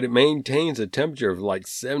 but it maintains a temperature of like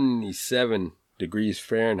 77 degrees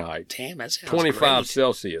Fahrenheit, damn, that sounds 25 great.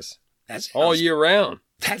 Celsius, That sounds, all year round.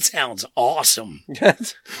 That sounds awesome.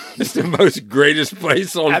 It's the most greatest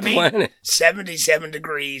place on the planet. 77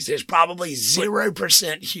 degrees. There's probably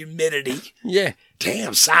 0% humidity. Yeah,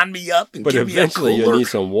 Damn, sign me up and but give me a eventually cooler. you'll need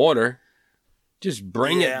some water. Just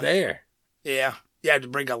bring Yeah. it there. Yeah, you have to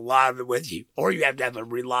bring a lot of it with you, or you have to have a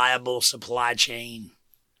reliable supply chain.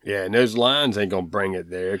 Yeah, and those lines ain't going to bring it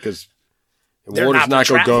there because the They're water's not not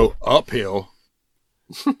for going to go uphill.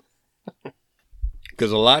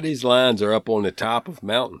 Because a lot of these lines are up on the top of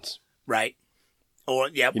mountains. Right. Or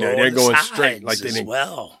know, or they're the going sides straight, like they as didn't-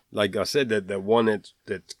 well. Like I said, that the one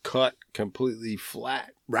that's cut completely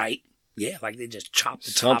flat. Right. Yeah, like they just chopped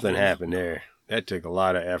the top. Something of it. happened there. That took a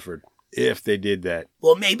lot of effort. If they did that.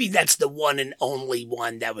 Well, maybe that's the one and only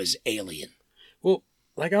one that was alien. Well,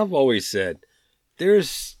 like I've always said,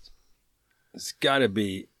 it's got to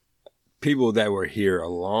be people that were here a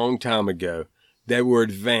long time ago that were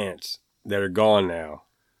advanced that are gone now.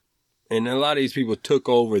 And a lot of these people took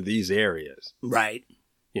over these areas, Right.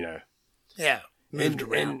 you know. Yeah. Moved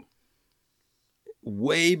around. And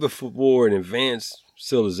way before an advanced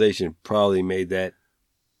civilization probably made that,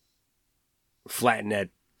 flatten that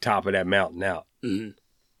top of that mountain out Mhm.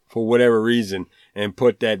 for whatever reason and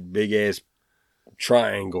put that big ass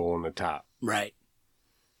triangle on the top. Right.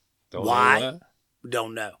 Don't know Why?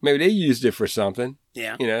 Don't know. Maybe they used it for something,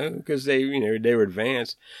 Yeah. because they were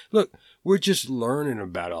advanced. Look, we're just learning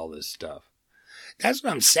about all this stuff. That's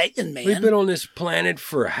what I'm saying, man. We've been on this planet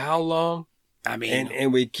for how long? I mean,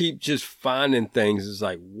 And we keep just finding things. It's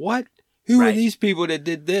like, what? Who are Right. these people that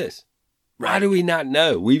did this? Why Right. do we not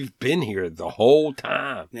know? We've been here the whole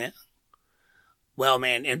time. yeah. Well,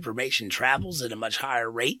 man, information travels at a much higher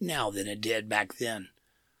rate now than it did back then.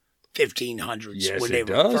 1500s Yes, when they it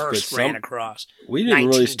does, first but ran across. We didn't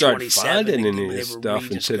really start 1927, finding any they of this were stuff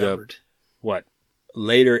until the, rediscovered. what,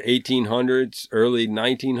 later 1800s, early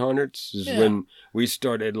 1900s is Yeah. when we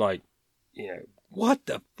started like, what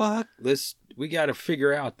the fuck? We got to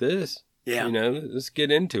figure out this. Yeah. Let's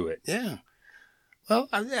get into it. Yeah. Well,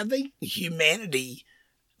 I think humanity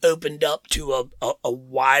opened up to a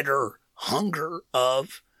wider hunger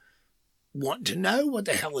of wanting to know what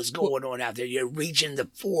the hell is going on out there. You're reaching the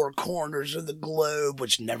four corners of the globe,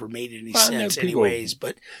 which never made any Well, I know sense people- anyways.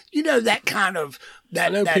 But, that kind of, I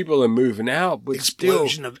know that people are moving out, but still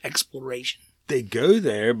explosion of exploration. they go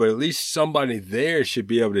there, but at least somebody there should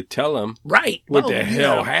be able to tell them Right. what Well, the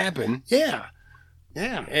hell happened. Yeah.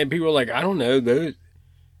 Yeah. And people are like, I don't know, those,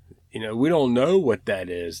 we don't know what that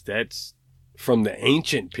is. That's from the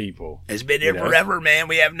ancient people. It's been here forever, man.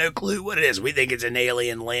 We have no clue what it is. We think it's an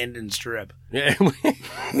alien landing strip. Yeah,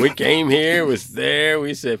 we came here, was there.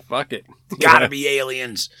 We said, fuck it. Gotta be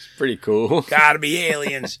aliens. Pretty cool. Gotta be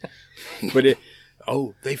aliens. But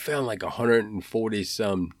Oh, they found like 140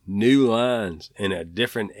 some new lines in a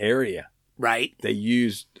different area. Right. They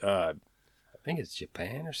used, I think it's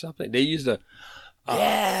Japan or something. They used an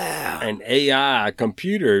AI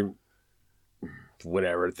computer,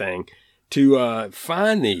 whatever thing, to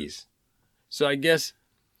find these. So I guess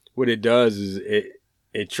what it does is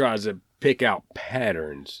it tries to pick out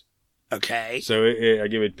patterns. Okay. So I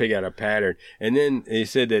give it pick out a pattern, and then they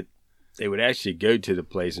said that they would actually go to the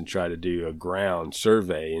place and try to do a ground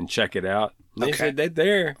survey and check it out. And they said that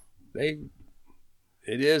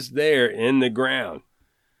it is there in the ground.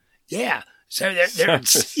 Yeah. So they're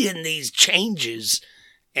seeing these changes,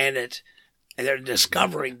 and they're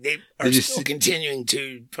discovering they are still continuing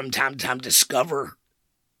to from time to time discover.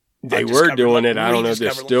 They were doing it. I don't know if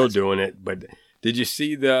they're still doing it, but did you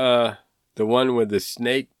see the one with the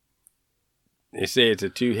snake? They say it's a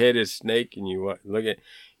two-headed snake, and you look at,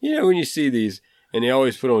 when you see these, and they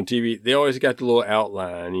always put on TV, they always got the little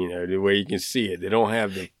outline, the way you can see it. They don't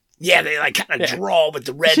have the... Yeah, they like kind of draw with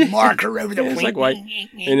the red marker over the it's like white,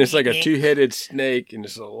 and it's like a two-headed snake, and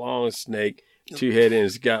it's a long snake, two-headed, and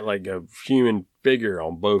it's got like a human figure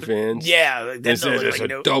on both ends. Yeah. It's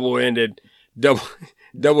a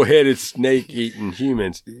double-headed snake eating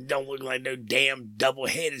humans. Don't look like no damn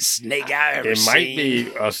double-headed snake I ever seen. It might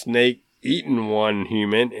be a snake eating one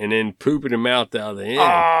human and then pooping him out the other end. Oh,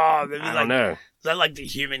 I don't know. Is that like the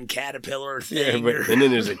human caterpillar thing? Yeah, and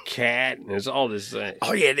then there's a cat, and there's all this thing.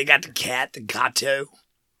 Oh, yeah, they got the cat, the gato.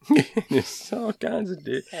 There's all kinds of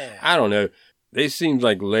I don't know. They seemed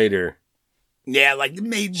like later. Yeah, like they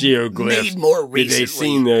made geoglyphs. More recently. They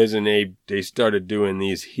seen those, and they started doing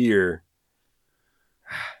these here.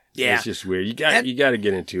 Yeah, it's just weird. You got to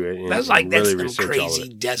get into it. That's like really that's some crazy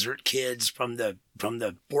desert kids from the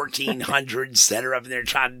 1400s that are up there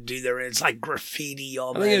trying to do it's like graffiti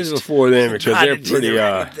almost. I think it was before them because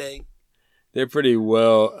they're pretty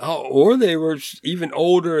well, or they were even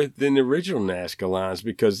older than the original Nazca lines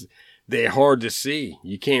because they're hard to see.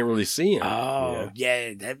 You can't really see them. Oh,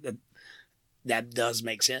 yeah, that does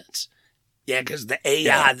make sense. Yeah, because the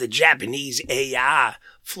AI, the Japanese AI,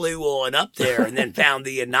 flew on up there and then found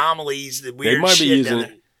the anomalies, the weird shit. They might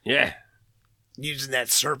be using that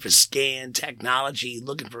surface scan technology,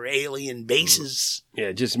 looking for alien bases.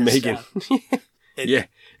 Yeah, just making. Yeah,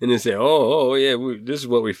 and then say, "Oh, yeah, this is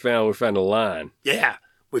what we found. We found a line." Yeah,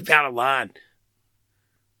 we found a line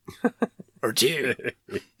or two.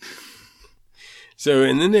 So,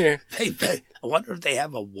 and then I wonder if they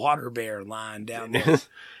have a water bear line down there.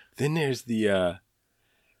 Then there's the.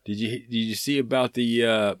 Did you see about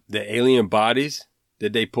the alien bodies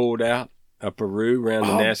that they pulled out of Peru around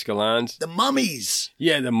the Nazca lines? The mummies.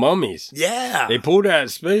 Yeah, the mummies. Yeah, they pulled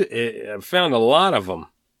out. Found a lot of them.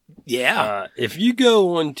 Yeah. If you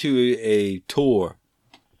go onto a tour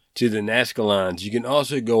to the Nazca lines, you can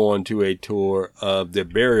also go onto a tour of the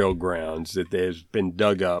burial grounds that has been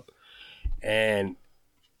dug up, and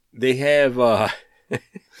they have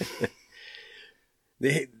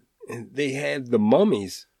they have the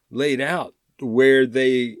mummies laid out where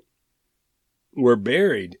they were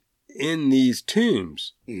buried in these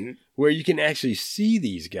tombs, where you can actually see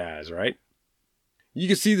these guys, right? You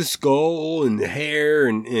can see the skull and the hair,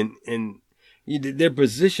 and they're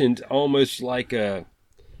positioned almost like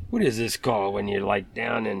what is this called when you're like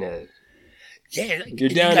down in a... Yeah, you're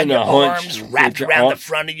down in a hunch, arms wrapped around the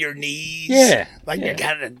front of your knees. Yeah, you're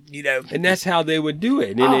kind of, And that's how they would do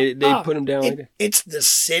it. And they put them down like that. It's the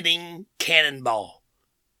sitting cannonball.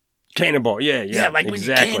 Cannonball, yeah, like when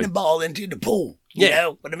you cannonball into the pool. You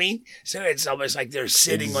know what I mean? So it's almost like they're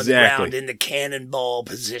sitting on the ground in the cannonball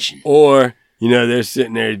position. Or, they're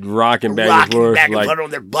sitting there rocking back and forth. Back and forth on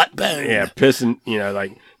their butt bone. Yeah, pissing,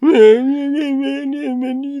 like...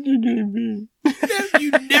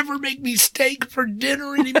 You never make me steak for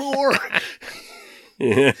dinner anymore.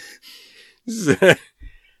 Yeah.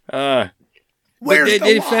 Where's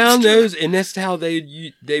they found those, and that's how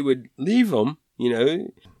they would leave them,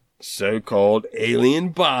 so-called alien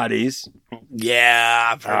bodies.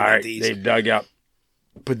 Yeah, I've heard about these. They dug out.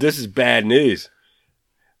 But this is bad news.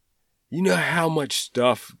 You know how much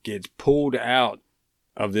stuff gets pulled out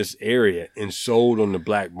of this area and sold on the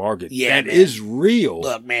black market? Yeah, that is real.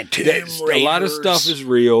 Look, man, a lot of stuff is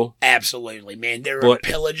real. Absolutely, man. There are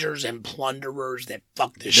pillagers and plunderers that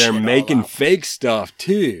fuck this shit up. They're making fake stuff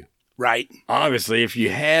too. Right. Obviously,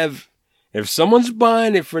 if someone's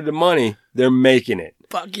buying it for the money, they're making it.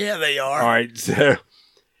 Fuck yeah, they are. All right, so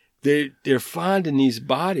they're finding these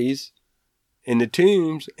bodies in the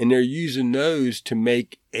tombs, and they're using those to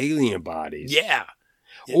make alien bodies. Yeah.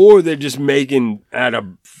 Or they're just making out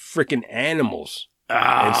of freaking animals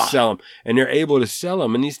and sell them. And they're able to sell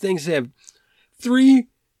them. And these things have three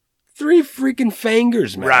freaking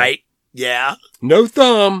fingers, man. Right. Yeah. No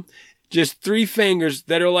thumb, just 3 fingers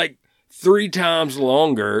that are like 3 times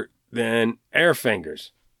longer than our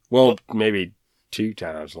fingers. Well, maybe 2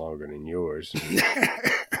 times longer than yours.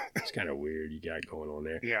 It's kind of weird you got going on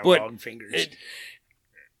there. Yeah, but long fingers.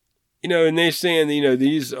 And they're saying,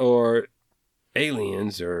 these are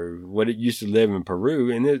aliens or what it used to live in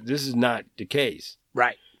Peru, and this is not the case.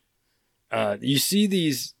 Right. You see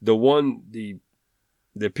the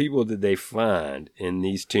people that they find in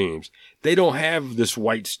these tombs, they don't have this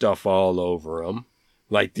white stuff all over them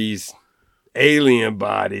like these alien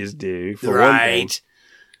bodies do, for one thing.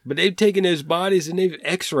 But they've taken those bodies and they've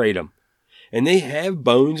x-rayed them. And they have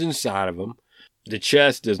bones inside of them. The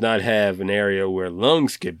chest does not have an area where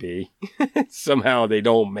lungs could be. Somehow they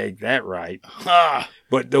don't make that right.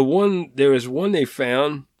 But there was one they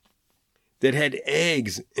found that had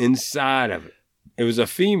eggs inside of it. It was a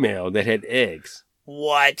female that had eggs.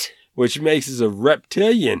 What? Which makes it a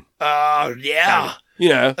reptilian. Oh, yeah.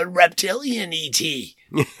 A reptilian E.T.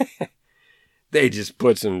 They just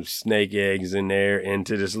put some snake eggs in there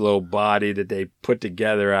into this little body that they put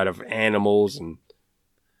together out of animals. And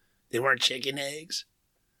they weren't chicken eggs?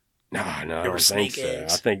 No, I they don't were think snake so.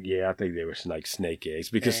 eggs. I think they were like snake eggs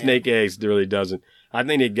because snake eggs really doesn't. I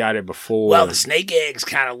think they got it before. Well, the snake eggs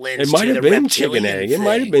kind of lends it might to have the been reptilian chicken egg. thing. It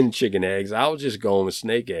might have been chicken eggs. I was just going with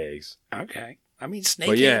snake eggs. Okay. I mean,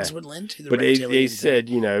 snake eggs would lend to the but reptilian they thing.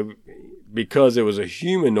 said, because it was a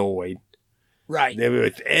humanoid. Right. They were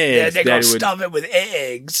with eggs. They're going to stuff it with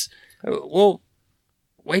eggs. Well,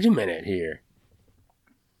 wait a minute here.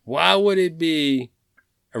 Why would it be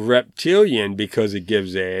a reptilian because it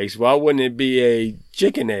gives eggs? Why wouldn't it be a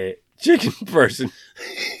chicken person?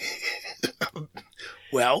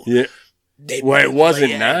 Well, yeah. They it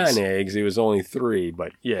wasn't lay 9 eggs. It was only 3,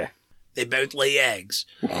 but yeah. They both lay eggs.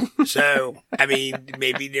 So, I mean,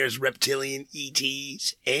 maybe there's reptilian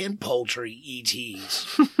ETs and poultry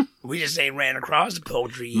ETs. We just ain't ran across the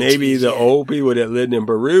poultry ETs Maybe the yet. old people that lived in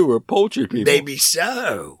Peru were poultry people. Maybe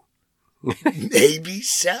so. Maybe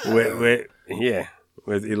so.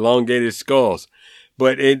 With elongated skulls.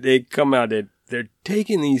 But they come out that they're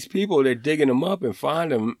taking these people, they're digging them up and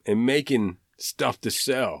find them and making stuff to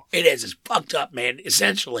sell. It is. It's fucked up, man.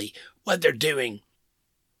 Essentially, what they're doing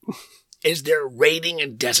is they're raiding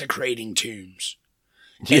and desecrating tombs.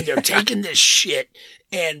 And they're taking this shit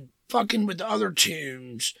and fucking with other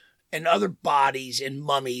tombs and other bodies and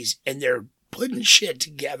mummies, and they're putting shit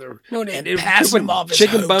together and passing them off as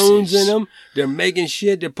chicken bones hoaxes. in them. They're making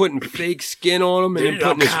shit. They're putting fake skin on them and then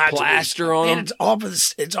putting this plaster on them. It's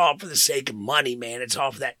all for the sake of money, man. It's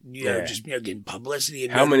all for that, getting publicity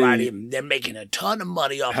and How many- notoriety. And they're making a ton of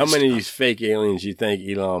money off. How this many of stuff. these fake aliens you think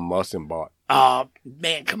Elon Musk bought?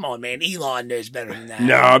 Man, come on, man. Elon knows better than that.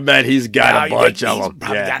 No, I bet he's got a bunch of He's them.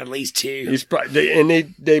 probably got at least 2. He's probably,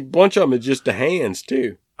 they bunch of them is just the hands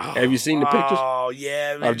too. Have you seen the pictures? Oh,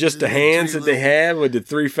 yeah. Of just the hands that they have with the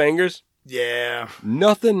 3 fingers? Yeah.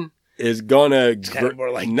 Nothing is gonna kinda more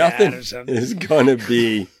like nothing that or something. is gonna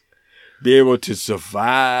be able to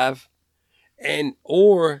survive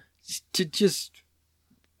or to just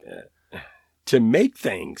to make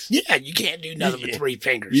things. Yeah, you can't do nothing with 3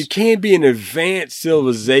 fingers. You can't be an advanced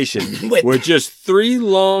civilization with just 3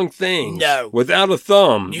 long things. No. Without a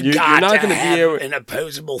thumb. You're not to going to have be able an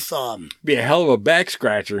opposable thumb. be a hell of a back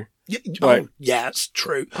scratcher. Oh, yes,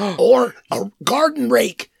 true. Or a garden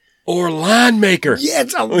rake. Or a line maker. Yeah,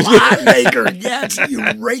 it's a line maker. Yes,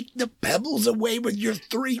 you rake the pebbles away with your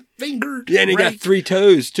 3-fingered Yeah, and they got rake. 3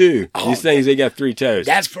 toes too. Oh, These things, they got 3 toes.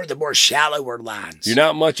 That's for the more shallower lines. You're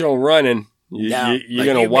not much on running. No, You're but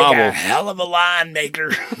going to you wobble. Make a hell of a line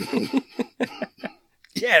maker.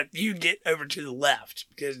 Yeah, you get over to the left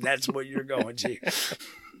because that's what you're going to.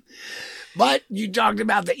 But you talked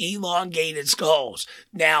about the elongated skulls.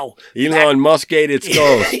 Now, Elon Muskated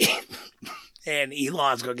skulls. and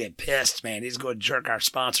Elon's going to get pissed, man. He's going to jerk our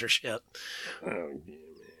sponsorship. Oh,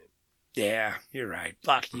 Yeah, you're right.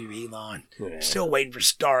 Fuck you, Elon. Yeah. Still waiting for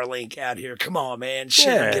Starlink out here. Come on, man. Shit,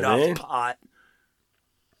 Yeah, get man. off the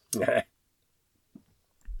pot.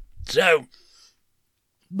 So,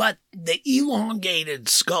 but the elongated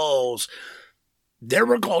skulls, there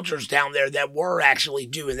were cultures down there that were actually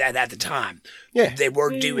doing that at the time. Yeah. They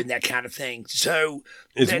were doing that kind of thing. So,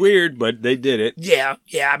 It's weird, but they did it. yeah.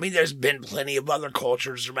 I mean, there's been plenty of other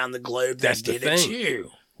cultures around the globe that That's the did it thing. too.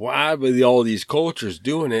 Why were all these cultures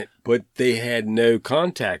doing it, but they had no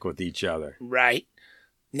contact with each other? Right.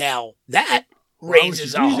 Now, that Why would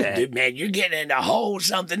raises you a do whole, that? dude, man, you're getting into a whole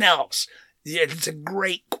something else. Yeah, it's a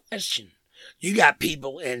great question. You got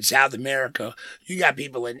people in South America, you got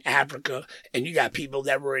people in Africa, and you got people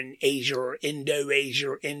that were in Asia or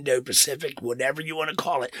Indo-Asia or Indo-Pacific, whatever you want to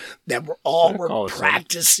call it, that were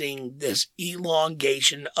practicing this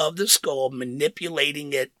elongation of the skull,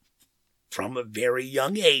 manipulating it from a very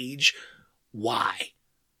young age. Why?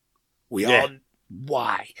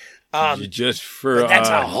 Why? Just for but that's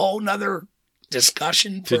a whole nother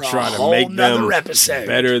discussion for to try a to whole make them nother episode.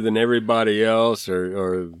 better than everybody else,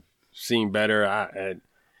 or seem better.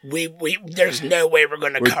 There's no way we're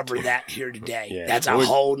going to cover that here today. Yeah, that's a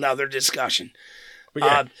whole nother discussion.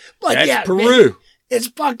 But that's yeah, Peru. Man, it's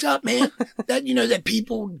fucked up, man. That that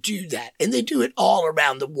people do that, and they do it all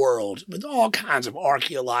around the world with all kinds of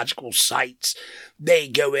archaeological sites. They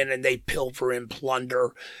go in and they pilfer and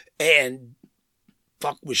plunder and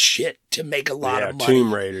fuck with shit to make a lot of money.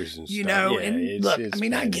 Tomb Raiders and stuff. And look, I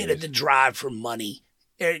mean, I get it, the drive for money,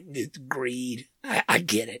 the greed. I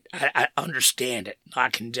get it. I understand it. I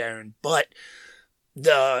condone. But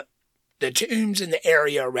the tombs in the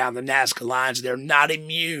area around the Nazca Lines, they're not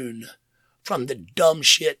immune from the dumb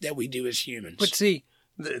shit that we do as humans. But see,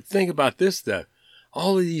 think about this, though.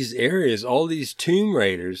 All of these areas, all these tomb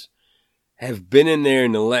raiders have been in there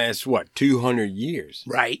in the last, 200 years.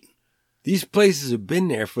 Right. These places have been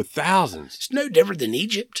there for thousands. It's no different than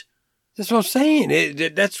Egypt. That's what I'm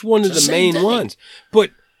saying. That's one of the main ones.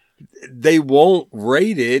 But they won't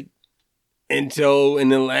raid it until in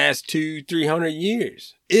the last 200-300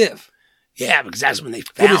 years. Yeah, because that's when they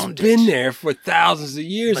found it. But it's been there for thousands of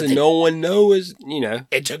years, and no one knows,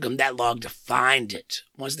 It took them that long to find it.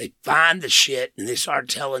 Once they find the shit and they start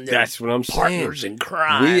telling their that's what I'm partners saying. in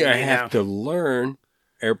crime. We have to learn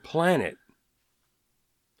our planet.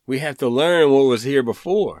 We have to learn what was here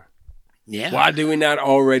before. Yeah. Why do we not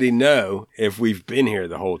already know if we've been here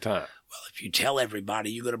the whole time? Well, if you tell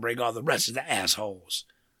everybody, you're going to bring all the rest of the assholes.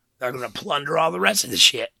 They're going to plunder all the rest of the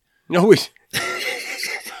shit. No,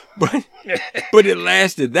 but it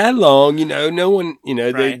lasted that long, no one,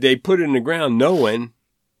 right. they put it in the ground knowing,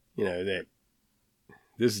 that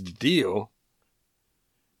this is the deal.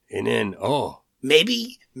 And then,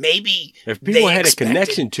 maybe if people had a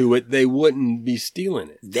connection to it, they wouldn't be stealing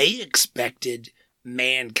it. They expected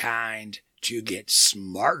mankind to get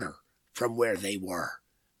smarter from where they were,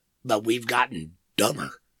 but we've gotten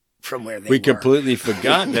dumber from where they were. We completely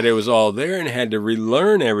forgot that it was all there and had to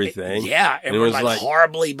relearn everything. Yeah, and we're like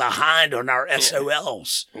horribly behind on our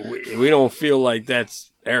SOLs. We don't feel like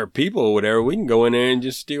that's our people or whatever. We can go in there and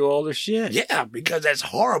just steal all their shit. Yeah, because that's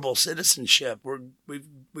horrible citizenship.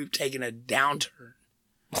 We've taken a downturn.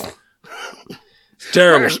 It's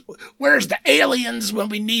terrible. Where's the aliens when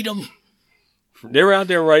we need them? They were out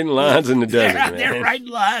there writing lines in the desert, man. They're writing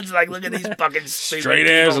lines like, look at these fucking stupid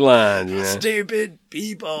straight-ass lines, Stupid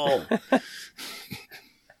people.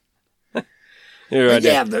 Right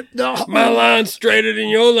my line's straighter than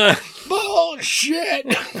your line. Bullshit.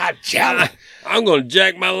 I'm going to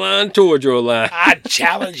jack my line towards your line. I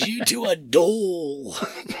challenge you to a duel.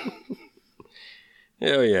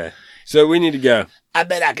 Hell yeah. So we need to go. I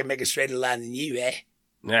bet I can make a straighter line than you, eh?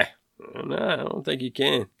 Nah. No, I don't think you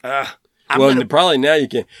can. Probably now you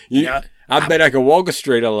can. I bet I can walk a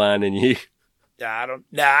straighter line than you. I don't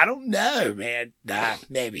know, man.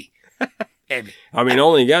 Maybe. I mean, I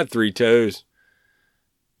only got 3 toes.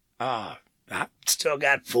 I still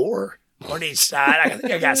got 4 on each side. I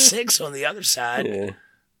think I got 6 on the other side. Yeah.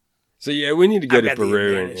 So we need to go to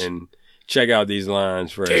Peru and check out these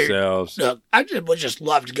lines for ourselves. Look, I would just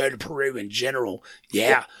love to go to Peru in general.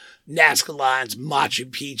 Yeah. Nazca Lines, Machu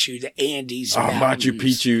Picchu, the Andes Mountains. Machu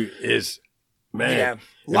Picchu is, man. Yeah.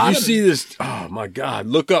 If you see this, oh my God,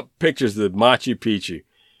 look up pictures of Machu Picchu.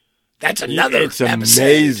 That's another It's episode.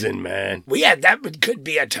 Amazing, man. Could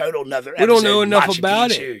be a total another episode. We don't know enough Machu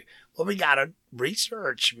about Picchu. it. Well, we got to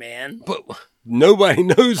research, man. But nobody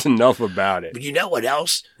knows enough about it. But you know what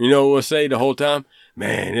else? You know what we'll say the whole time?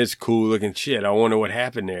 Man, it's cool looking shit. I wonder what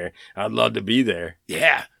happened there. I'd love to be there.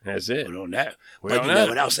 Yeah. That's it. We don't know. We but don't you know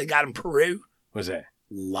what else they got in Peru? What's that?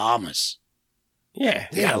 Llamas. Yeah.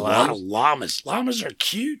 They got a lot of llamas. Llamas are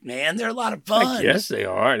cute, man. They're a lot of fun. Yes, they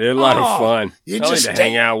are. They're a lot of fun. You I just like to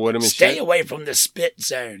hang out with them and stay shit. away from the spit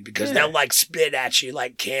zone because they'll spit at you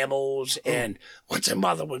like camels and what's a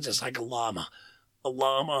mother one just like a llama? A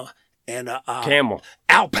llama and a camel.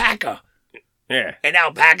 Alpaca. Yeah. And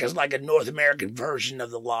alpaca is like a North American version of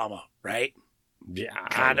the llama, right? Yeah,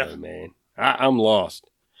 kind of, man. I'm lost.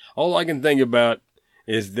 All I can think about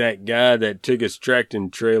is that guy that took his tractor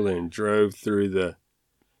trailer and drove through the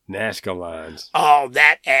Nazca Lines. Oh,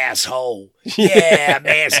 that asshole. Yeah,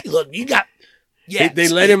 man. Look, you got... Yeah, they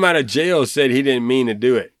let him out of jail, said he didn't mean to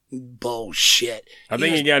do it. Bullshit. I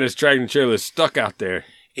think he got his tractor trailer stuck out there.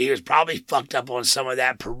 He was probably fucked up on some of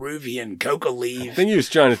that Peruvian coca I leaf. think he was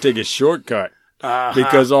trying to take a shortcut Uh-huh.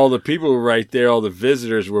 because all the people were right there, all the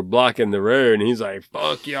visitors were blocking the road, and he's like,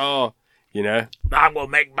 fuck y'all, you know? I'm going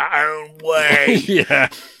to make my own way. Yeah.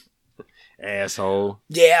 Asshole.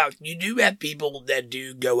 Yeah, you do have people that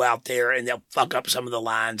do go out there and they'll fuck up some of the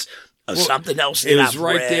lines of something else that It was I've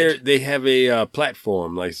right read. there. They have a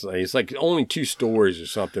platform. It's like only 2 stories or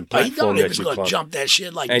something. Oh, he Platform thought he that was you going to climb. jump that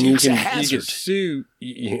shit like And Dukes of you Hazzard. can sue.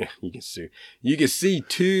 Yeah, you can sue. You can see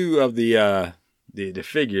 2 of the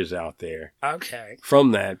figures out there Okay.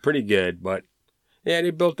 from that. Pretty good, but yeah, they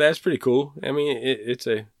built that. It's pretty cool. I mean, it's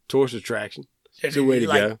a tourist attraction. It's a way to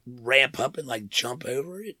like, go. ramp up and like jump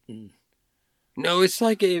over it. And... No, it's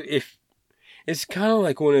like if it's kind of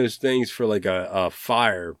like one of those things for like a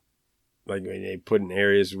fire, like when they put in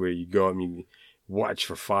areas where you go up and you watch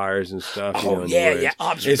for fires and stuff. Oh, in the yeah, woods. yeah.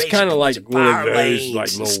 Observation It's kind of like points, one of fire those lanes like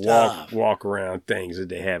and little stuff. walk around things that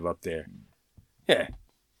they have up there. Yeah.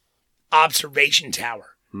 Observation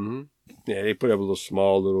tower. Hmm. Yeah, they put up a little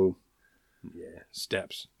small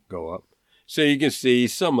steps go up, so you can see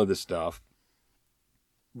some of the stuff.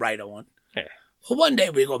 Right on. Yeah. Well, one day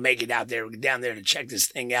we're going to make it out there, down there to check this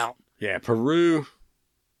thing out. Yeah, Peru.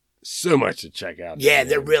 So much to check out. Yeah, down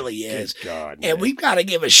there man. really is. Good God, And man. we've got to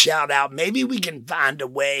give a shout out. Maybe we can find a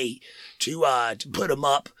way to put them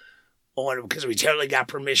up on, because we totally got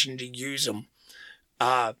permission to use them.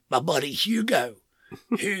 My buddy Hugo,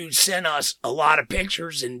 who sent us a lot of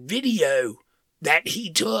pictures and video that he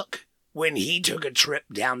took when he took a trip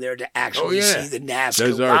down there to actually see the Nazca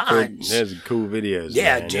Those are cool. lines. Those are cool videos.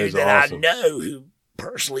 Yeah, man. dude Those that are awesome. I know who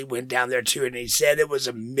personally went down there too, and he said it was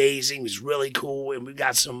amazing. It was really cool, and we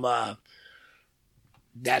got some.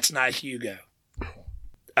 That's not Hugo.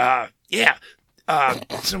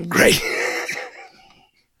 Some great.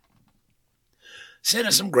 Sent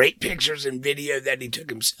us some great pictures and video that he took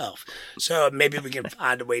himself. So maybe we can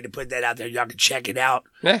find a way to put that out there. Y'all can check it out.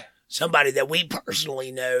 Yeah. Somebody that we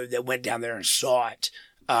personally know that went down there and saw it.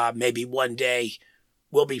 Maybe one day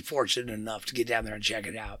we'll be fortunate enough to get down there and check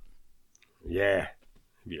it out. Yeah.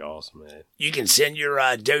 It'd be awesome, man. You can send your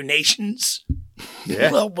donations.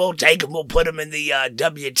 Yeah. We'll take them. We'll put them in the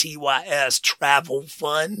WTYS Travel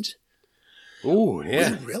Fund. Ooh,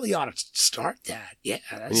 yeah. We really ought to start that. Yeah,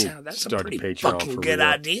 that's a start the pretty Patreon fucking for good real.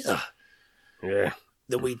 idea. Yeah.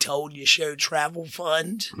 The We Told You Show Travel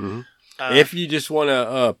Fund. Mhm. If you just want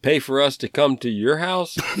to pay for us to come to your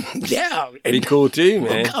house, Yeah. it'd be cool too,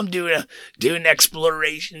 We'll man. come do an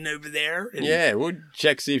exploration over there. And Yeah, we'll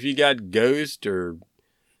check, see if you got ghosts or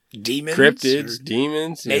demons. cryptids, or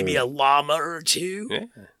demons. maybe a llama or two.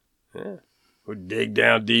 Yeah. We'll dig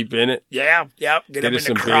down deep in it, Yeah, yep. Get up us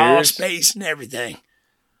in the some crawl beers. space and everything.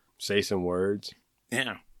 say some words.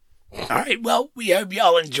 Yeah. All right. Well, we hope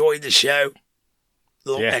y'all enjoyed the show.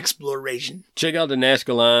 Little Yeah. exploration. Check out the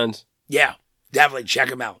Nazca lines Yeah, definitely check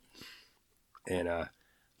them out. and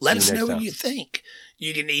Let See us you know next what time. you think.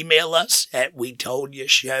 You can email us at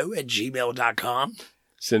wetoldyoushow@gmail.com.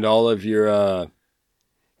 send all of your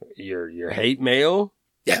hate mail.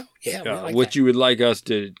 Yeah, we like What that. you would like us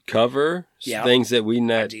to cover, Yeah. things that we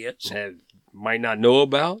Ideas. might not know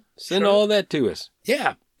about. Send Sure. all that to us.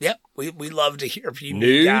 Yeah, yep. We love to hear from you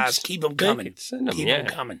Nudes? guys. Keep them coming. Send them, Keep yeah.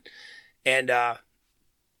 them coming. And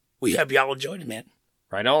we hope y'all enjoyed it, man.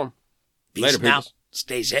 Right on. Peace Later, out. peoples.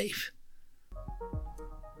 Stay safe.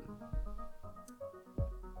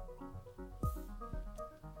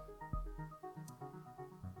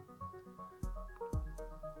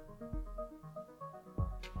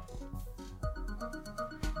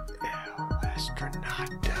 Astronaut.